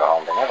never go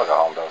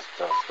home, those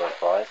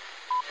boys.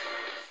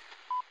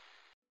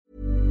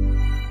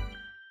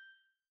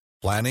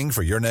 Planning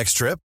for your next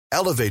trip?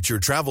 Elevate your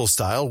travel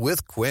style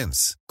with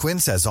Quince.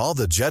 Quince has all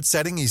the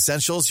jet-setting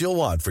essentials you'll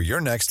want for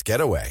your next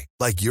getaway,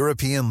 like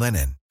European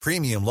linen,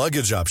 premium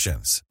luggage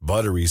options,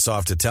 buttery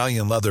soft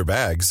Italian leather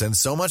bags, and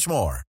so much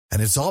more.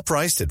 And it's all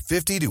priced at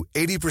 50 to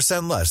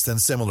 80% less than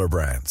similar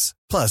brands.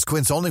 Plus,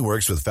 Quince only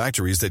works with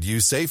factories that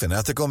use safe and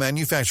ethical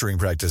manufacturing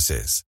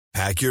practices.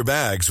 Pack your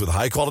bags with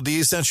high-quality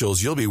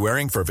essentials you'll be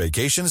wearing for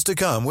vacations to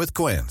come with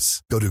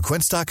Quince. Go to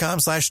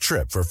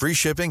quince.com/trip for free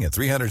shipping and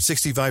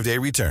 365-day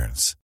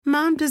returns.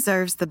 Mom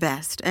deserves the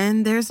best,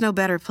 and there's no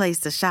better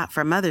place to shop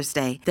for Mother's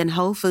Day than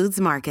Whole Foods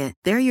Market.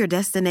 They're your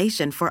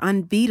destination for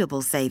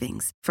unbeatable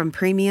savings, from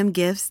premium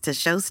gifts to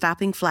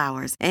show-stopping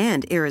flowers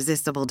and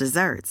irresistible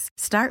desserts.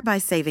 Start by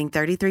saving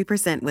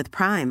 33% with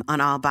Prime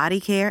on all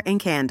body care and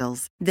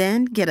candles.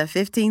 Then get a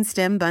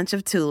 15-stem bunch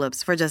of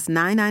tulips for just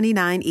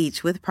 $9.99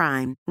 each with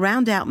Prime.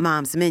 Round out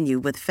Mom's menu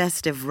with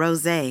festive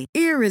rosé,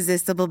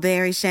 irresistible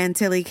berry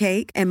chantilly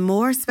cake, and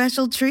more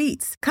special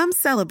treats. Come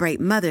celebrate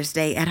Mother's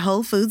Day at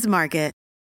Whole Foods Market.